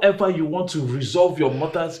however you want to resolve your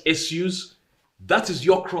mother's issues. That is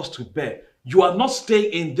your cross to bear. You are not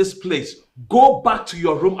staying in this place. Go back to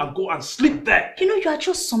your room and go and sleep there. You know, you are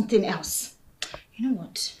just something else. You know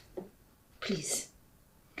what? Please,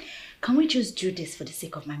 can we just do this for the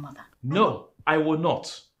sake of my mother? No, I will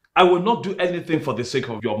not. I will not do anything for the sake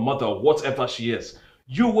of your mother, whatever she is.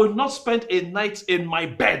 You will not spend a night in my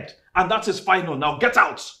bed. And that is final. Now get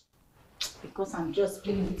out. Because I'm just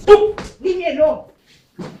playing with you. Leave me alone.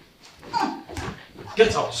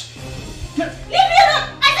 Get out. Leave me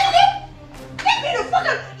alone! I said leave me the fuck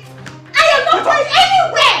alone! I am not going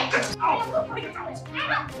anywhere! I am not going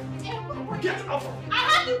out! Get out! I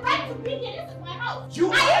have the right to be here. This is my house. You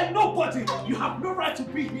are nobody. You have no right to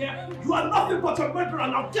be here. You are nothing but a murderer.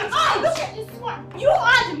 Now get out! Oh, look at this one. You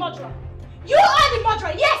are the murderer. You are the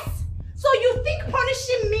murderer, yes! So you think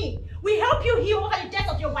punishing me will help you heal over the death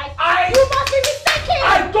of your wife? You must be mistaken!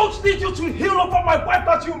 I don't need you to heal over my wife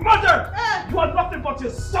that you murdered! You are nothing but a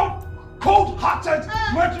cold-hearted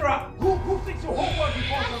murderer who thinks your whole world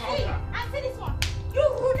revolves around her. I see this one. You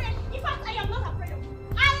rude. In fact, I am not afraid of you.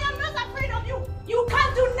 I am not afraid of you. You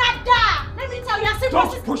can't do nada. Let me tell you, I see.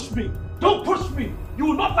 Don't push me. Don't push me. You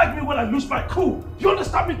will not like me when I lose my cool. You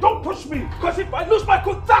understand me? Don't push me. Because if I lose my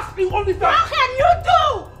cool, that's the only thing. What can you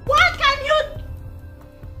do? What can you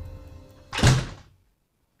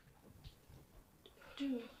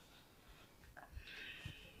do?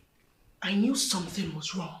 I knew something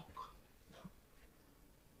was wrong.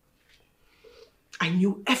 I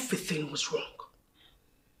knew everything was wrong.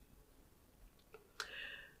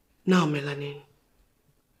 Now, Melanin,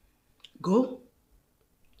 go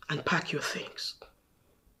and pack your things.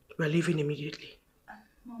 We're leaving immediately.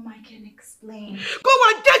 Mom, I can explain. Go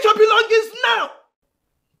and get your belongings now!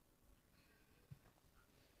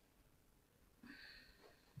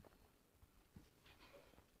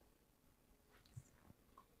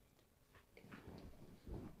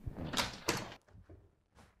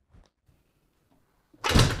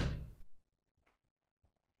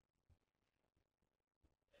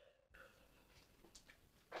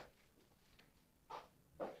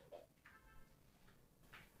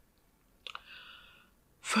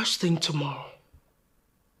 First thing tomorrow,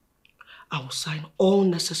 I will sign all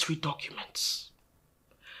necessary documents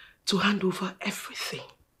to hand over everything.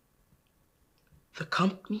 The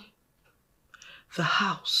company, the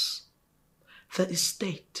house, the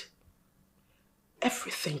estate,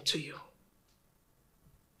 everything to you.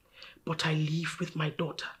 But I leave with my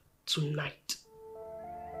daughter tonight.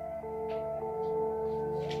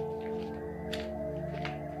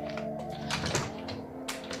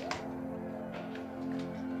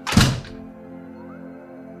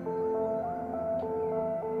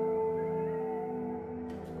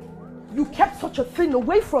 You kept such a thing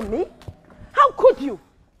away from me? How could you?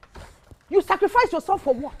 You sacrificed yourself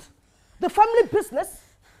for what? The family business?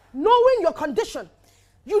 Knowing your condition.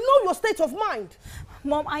 You know your state of mind.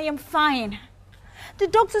 Mom, I am fine. The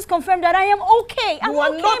doctors confirmed that I am okay. I'm You are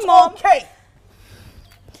okay, not Mom. okay.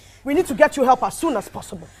 We need to get you help as soon as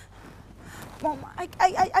possible. Mom,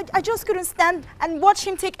 I just couldn't stand and watch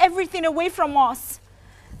him take everything away from us.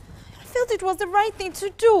 I felt it was the right thing to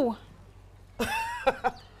do.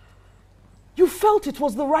 You felt it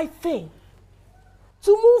was the right thing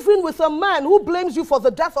to move in with a man who blames you for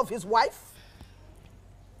the death of his wife?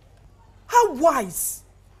 How wise!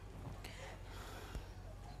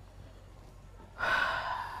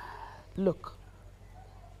 Look,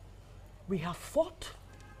 we have fought,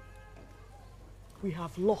 we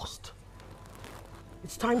have lost.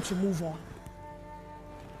 It's time to move on.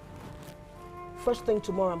 First thing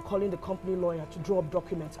tomorrow, I'm calling the company lawyer to draw up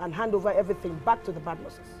documents and hand over everything back to the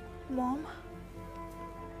Badmosses. Mom?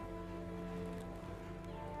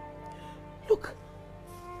 Look,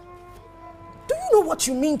 do you know what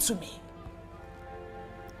you mean to me?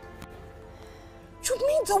 You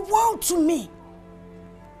mean the world to me.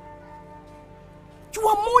 You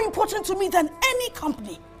are more important to me than any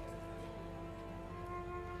company.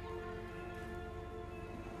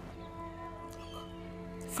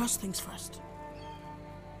 First things first.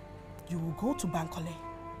 You will go to Bankole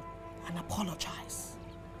and apologize.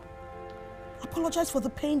 Apologize for the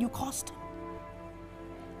pain you caused him.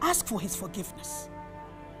 Ask for his forgiveness.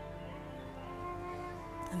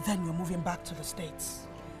 And then you're moving back to the States.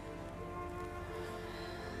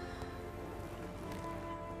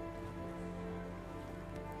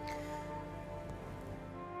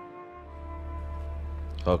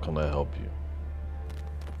 How can I help you?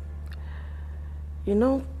 You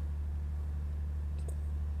know,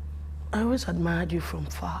 I always admired you from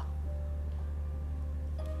far.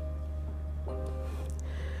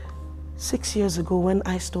 6 years ago, when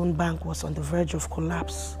Stone Bank was on the verge of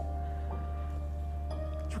collapse,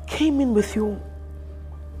 you came in with your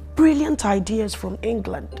brilliant ideas from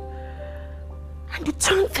England and you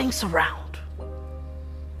turned things around.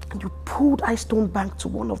 And you pulled Stone Bank to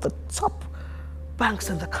one of the top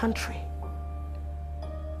banks in the country.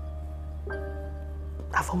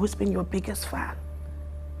 I've always been your biggest fan.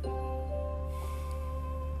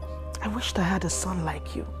 I wished I had a son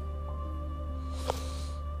like you.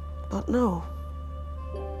 But no,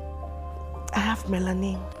 I have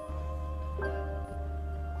Melanie,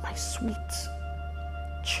 my sweet,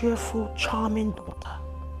 cheerful, charming daughter.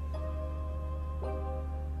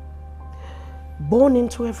 Born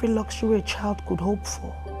into every luxury a child could hope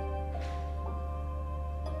for,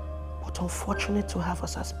 but unfortunate to have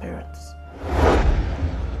us as parents.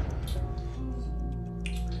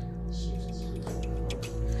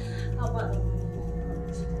 How about that?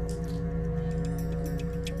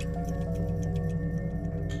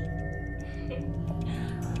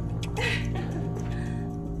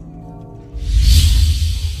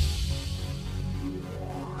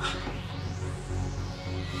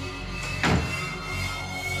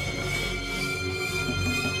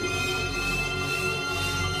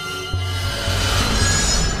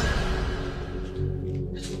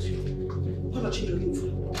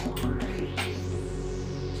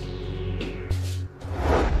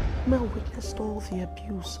 Mel witnessed all the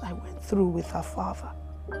abuse I went through with her father.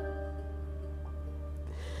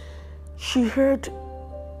 She heard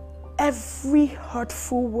every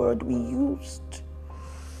hurtful word we used,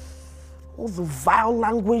 all the vile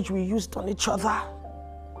language we used on each other.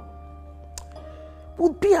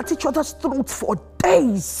 We'd be at each other's throats for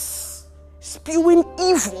days, spewing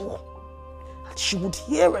evil. And she would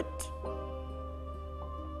hear it.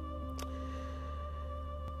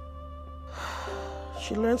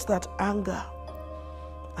 She learns that anger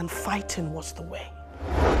and fighting was the way.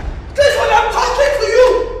 Clifford, I'm talking to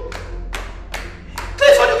you!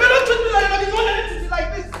 Clifford, you cannot treat me like you're the non-entity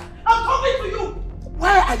like this! I'm talking to you!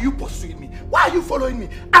 Why are you pursuing me? Why are you following me?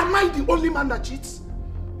 Am I the only man that cheats?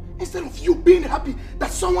 Instead of you being happy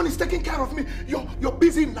that someone is taking care of me, you're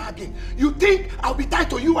busy nagging. You think I'll be tied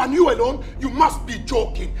to you and you alone? You must be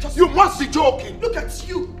joking. You must be joking. Look at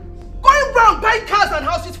you. Going round buying cars and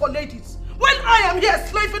houses for ladies. When I am here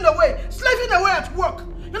slaving away at work.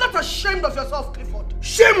 You're not ashamed of yourself, Clifford.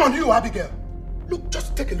 Shame on you, Abigail. Look,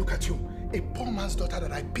 just take a look at you. A poor man's daughter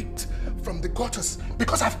that I picked from the gutters.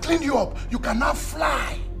 Because I've cleaned you up, you can now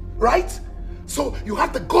fly. Right? So you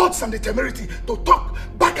have the guts and the temerity to talk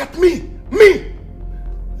back at me. Me!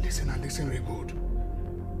 Listen and listen very good.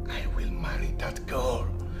 I will marry that girl.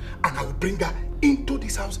 And I will bring her into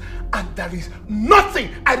this house. And there is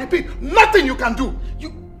nothing, I repeat, nothing you can do.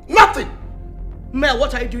 Nothing! Mel,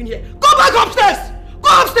 what are you doing here? Go back upstairs!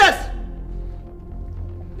 Go upstairs!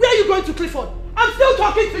 Where are you going to, Clifford? I'm still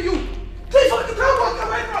talking to you! Clifford, you can't walk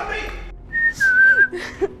away from me!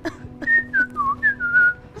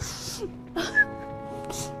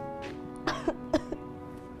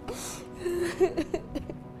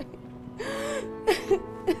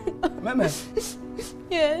 Meme.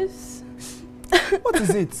 Yes. What is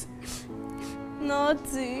it?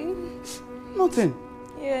 Nothing. Nothing?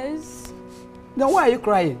 Yes. Then why are you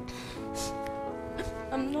crying?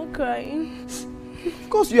 I'm not crying. Of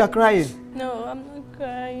course you are crying. No, I'm not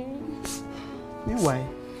crying. Meanwhile,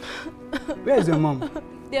 where is your mom?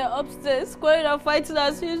 They're upstairs, quarreling and fighting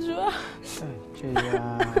as usual.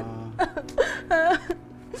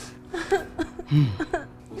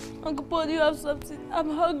 Uncle Paul, do you have something? I'm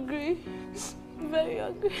hungry. Very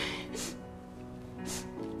hungry.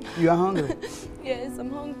 You are hungry? Yes, I'm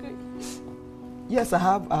hungry. Yes, I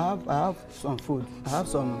have some food. I have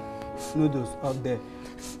some noodles up there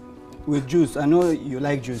with juice. I know you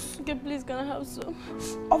like juice. Okay, please, can I have some?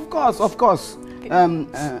 Of course. Okay.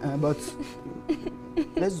 But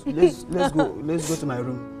let's go to my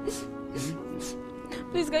room.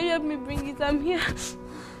 Please, can you help me bring it? I'm here.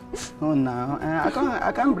 Oh no,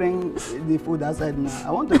 I can't bring the food outside now.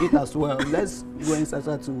 I want to eat as well. Let's go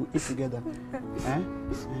inside to eat together.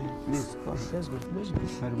 Please, come, let's go to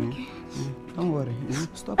my room. Don't worry.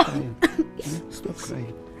 Stop crying. Stop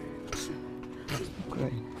crying. Stop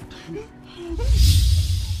crying.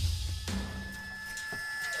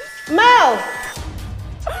 Mel!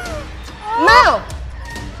 Mel!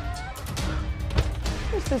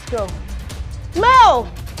 Who's this girl? Mel!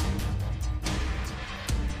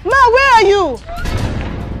 Mel, where are you?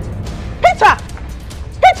 Peter!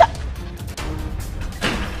 Peter!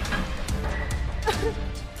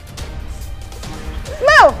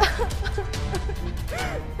 Mel!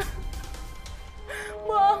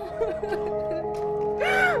 Mom!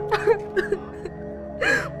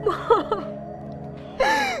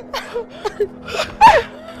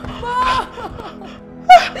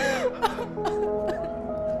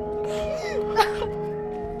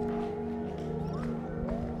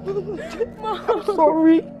 I'm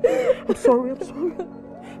sorry. I'm sorry.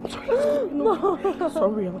 No, I'm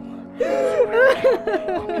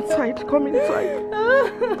sorry. Come inside.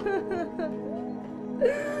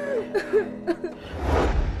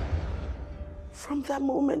 From that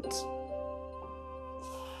moment,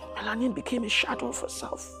 Melanie became a shadow of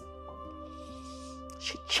herself.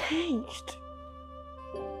 She changed.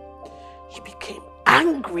 She became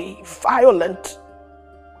angry, violent.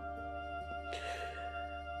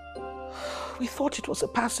 We thought it was a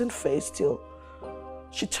passing phase till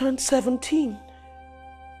she turned 17.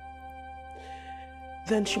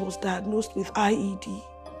 Then she was diagnosed with IED,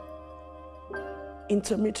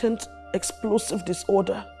 intermittent explosive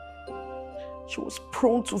disorder. She was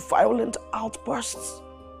prone to violent outbursts.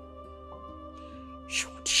 She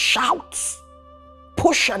would shout,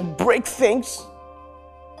 push and break things.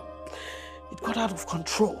 It got out of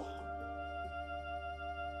control.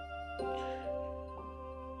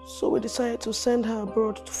 So we decided to send her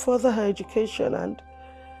abroad to further her education and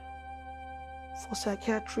for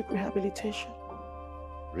psychiatric rehabilitation.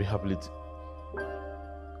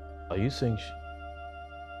 Are you saying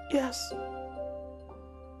Yes.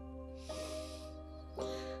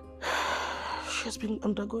 She has been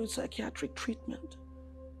undergoing psychiatric treatment.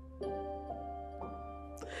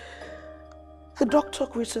 The doctor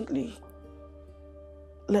recently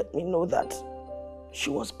let me know that she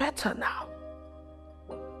was better now.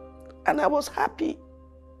 And I was happy.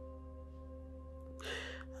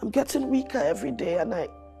 I'm getting weaker every day and I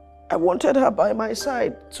I wanted her by my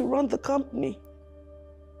side to run the company.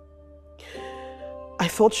 I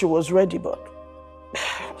thought she was ready, but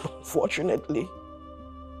unfortunately.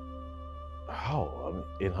 How?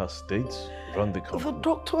 In her state? Run the company? The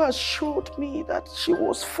doctor assured me that she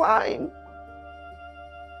was fine.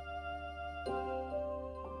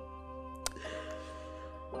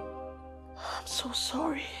 I'm so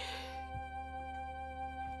sorry.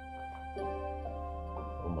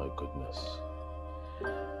 Oh my goodness.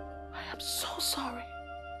 I am so sorry.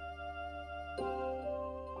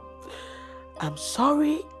 I'm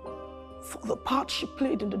sorry for the part she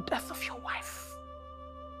played in the death of your wife.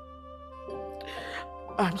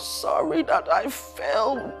 I'm sorry that I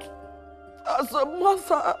failed as a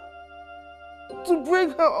mother to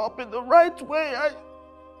bring her up in the right way.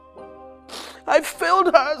 I failed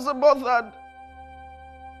her as a mother.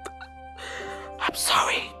 I'm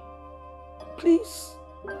sorry. Please,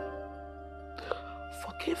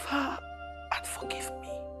 forgive her and forgive me.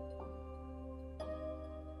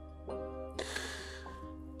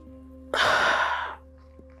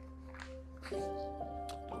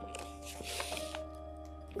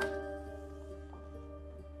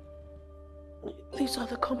 These are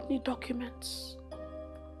the company documents.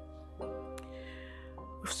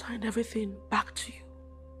 We've signed everything back to you.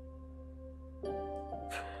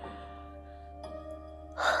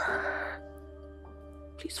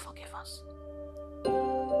 Please forgive us.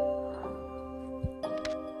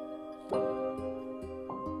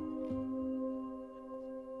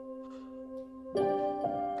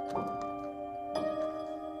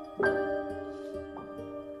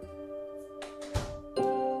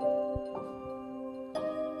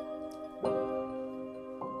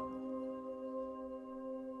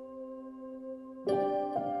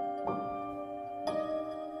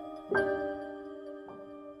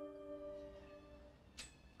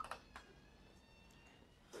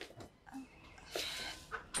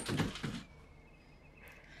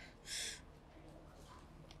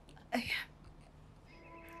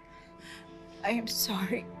 I am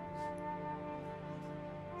sorry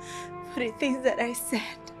for the things that I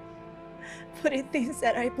said, for the things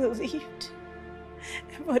that I believed,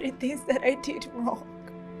 and for the things that I did wrong.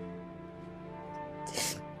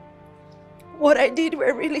 What I did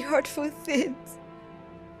were really hurtful things.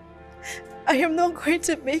 I am not going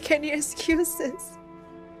to make any excuses.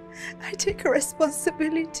 I take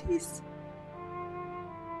responsibilities.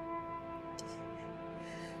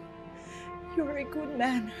 You're a good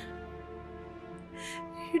man.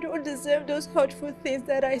 You don't deserve those hurtful things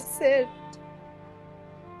that I said.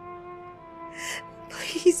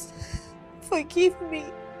 Please, forgive me.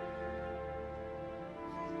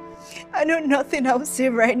 I know nothing I'll say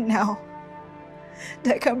right now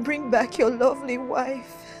that can bring back your lovely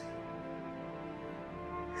wife.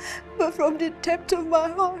 But from the depth of my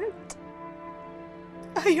heart,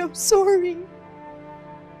 I am sorry.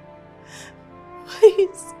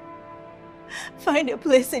 Please, find a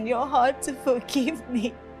place in your heart to forgive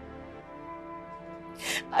me.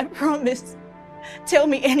 I promise. Tell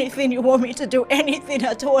me anything you want me to do, anything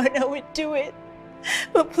at all, and I will do it.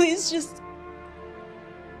 But please just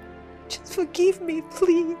forgive me,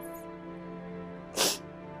 please.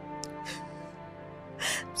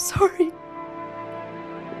 I'm sorry.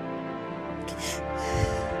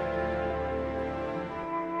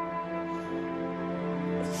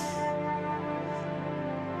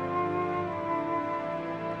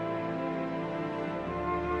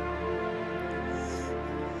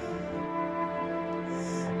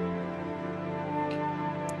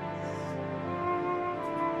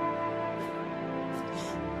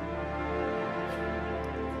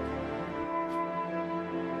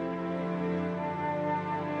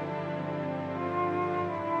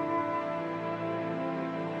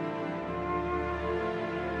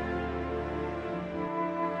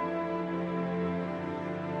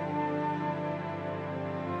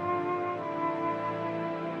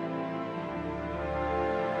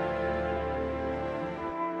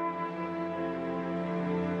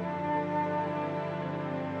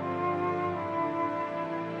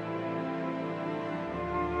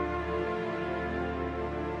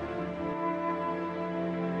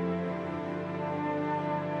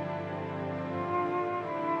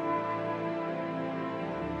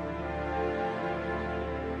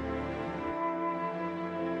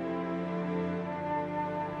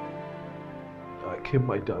 Kim,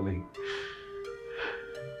 my darling,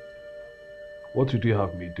 what would you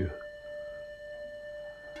have me do?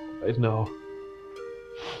 Right now,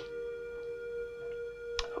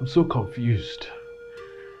 I'm so confused.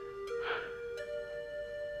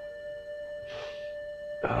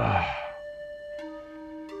 I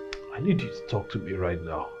need you to talk to me right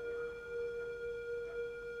now.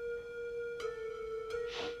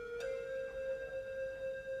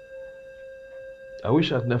 I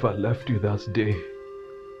wish I'd never left you that day.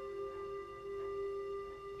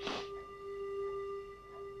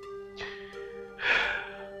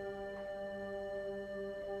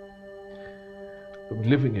 I'm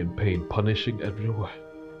living in pain, punishing everywhere.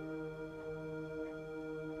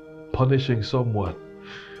 Punishing someone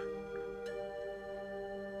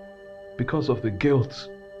because of the guilt.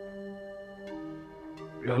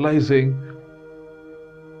 Realizing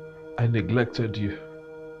I neglected you.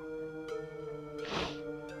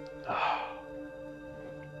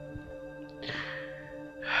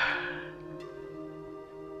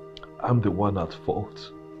 I'm the one at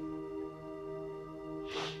fault.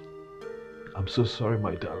 I'm so sorry,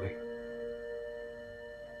 my darling.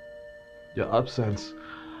 Your absence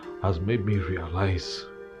has made me realize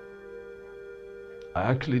I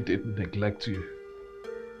actually didn't neglect you.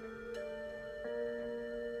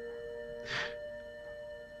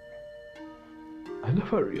 I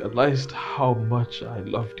never realized how much I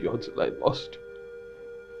loved you until I lost you.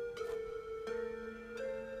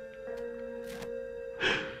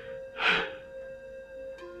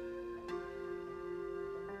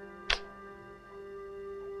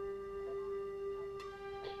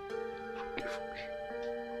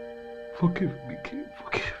 Forgive me, Kim,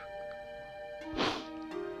 forgive me.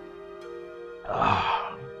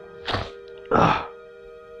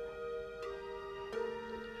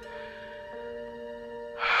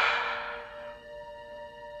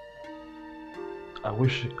 I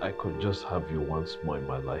wish I could just have you once more in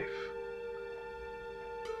my life.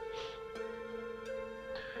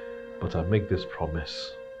 But I make this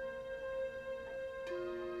promise.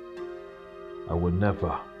 I will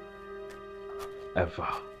never, ever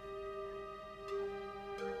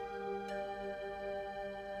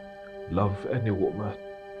love any woman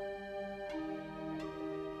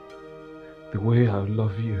the way I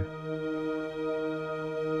love you.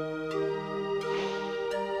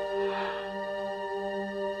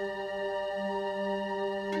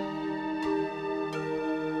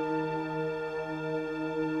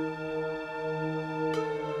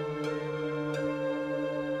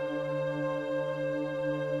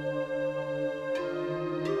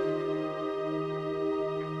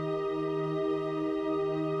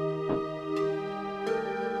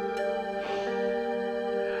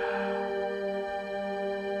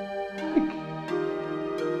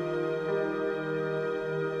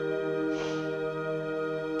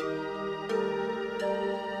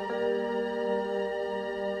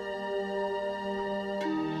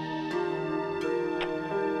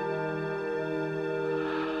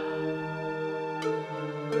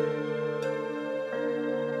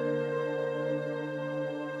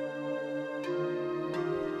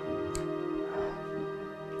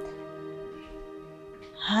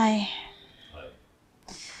 Hi.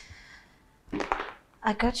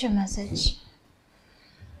 I got your message.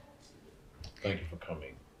 Thank you for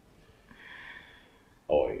coming.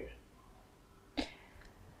 How are you?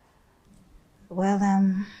 Well,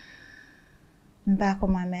 I'm back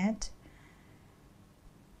on my mat.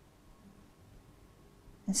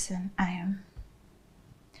 Listen, I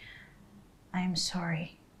am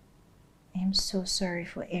sorry. I am so sorry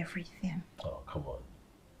for everything. Oh, come on.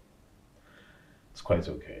 It's quite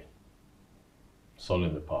okay. It's all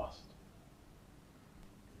in the past.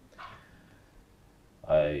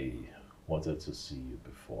 I wanted to see you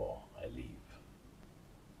before I leave.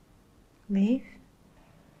 Leave?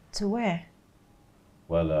 To where?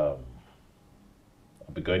 Well, I'll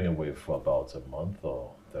be going away for about a month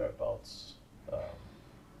or thereabouts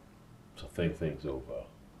to think things over.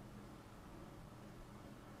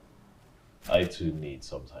 I too need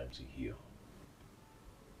some time to heal.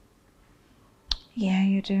 Yeah,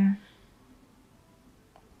 you do.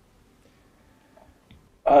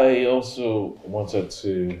 I also wanted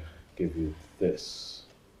to give you this.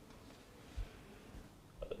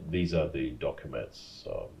 These are the documents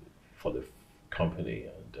for the company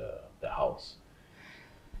and the house.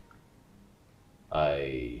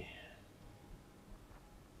 I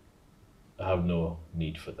have no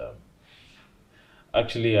need for them.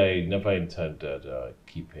 Actually, I never intended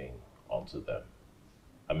keeping onto them.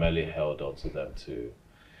 I merely held onto them to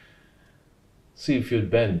see if you'd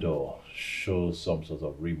bend or show some sort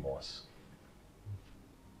of remorse.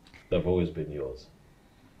 They've always been yours.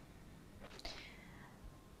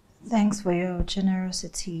 Thanks for your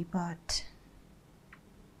generosity, but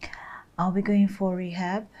I'll be going for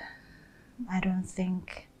rehab. I don't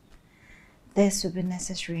think this will be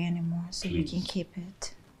necessary anymore, so we can keep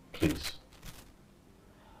it. Please.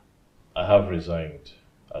 I have resigned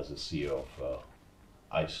as the CEO of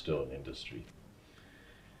Ice Stone Industry.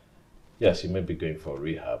 Yes, you may be going for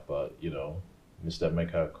rehab, but you know, Mr.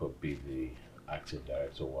 Emeka could be the acting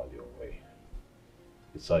director while you're away.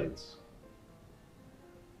 Besides,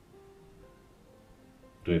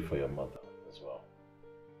 do it for your mother as well.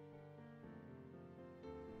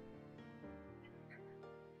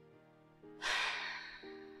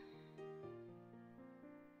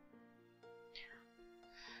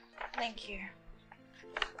 Thank you.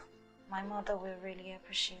 My mother will really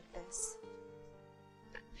appreciate this.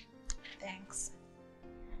 Thanks.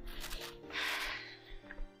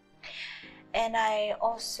 And I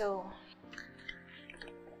also...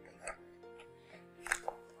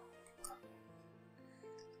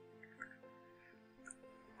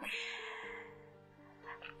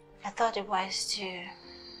 I thought it wise to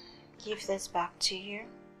give this back to you,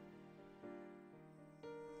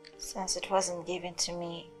 since it wasn't given to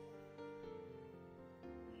me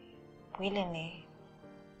willingly.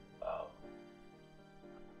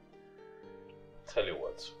 Tell you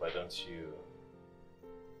what, why don't you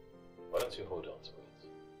hold on to it?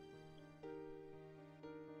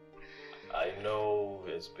 I know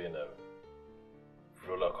it's been a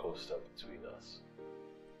roller coaster between us.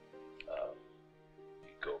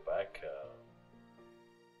 You go back,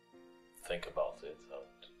 think about it,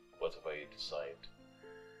 and whatever you decide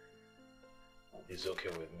is okay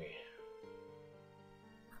with me.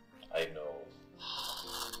 I know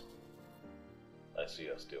I see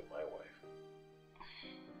you're still my wife.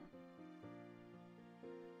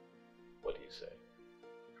 What do you say?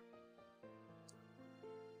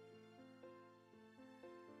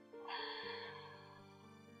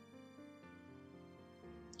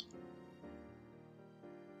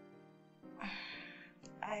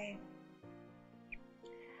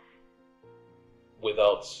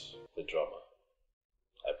 Without the drama,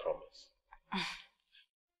 I promise.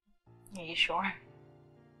 Are you sure?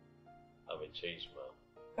 I'm a changed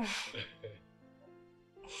man.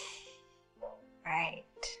 Right.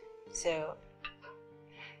 So,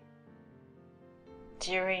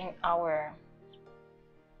 during our,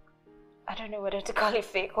 I don't know whether to call it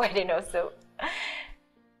fake wedding or so,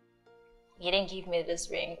 you didn't give me this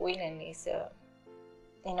ring willingly, so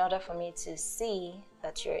in order for me to see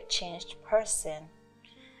that you're a changed person,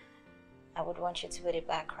 I would want you to put it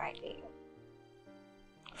back rightly.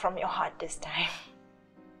 From your heart this time.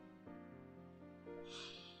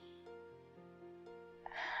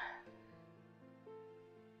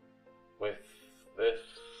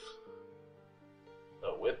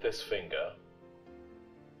 With this finger,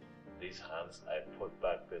 these hands, I put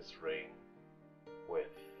back this ring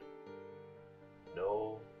with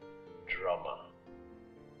no drama.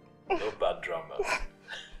 No bad drama.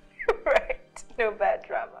 Right, no bad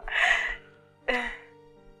drama.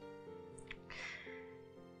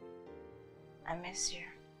 I miss you.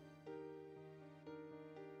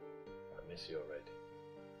 I miss you already.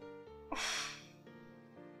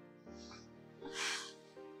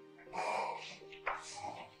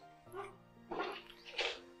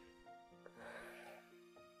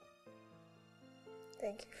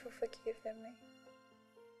 Thank you for forgiving me.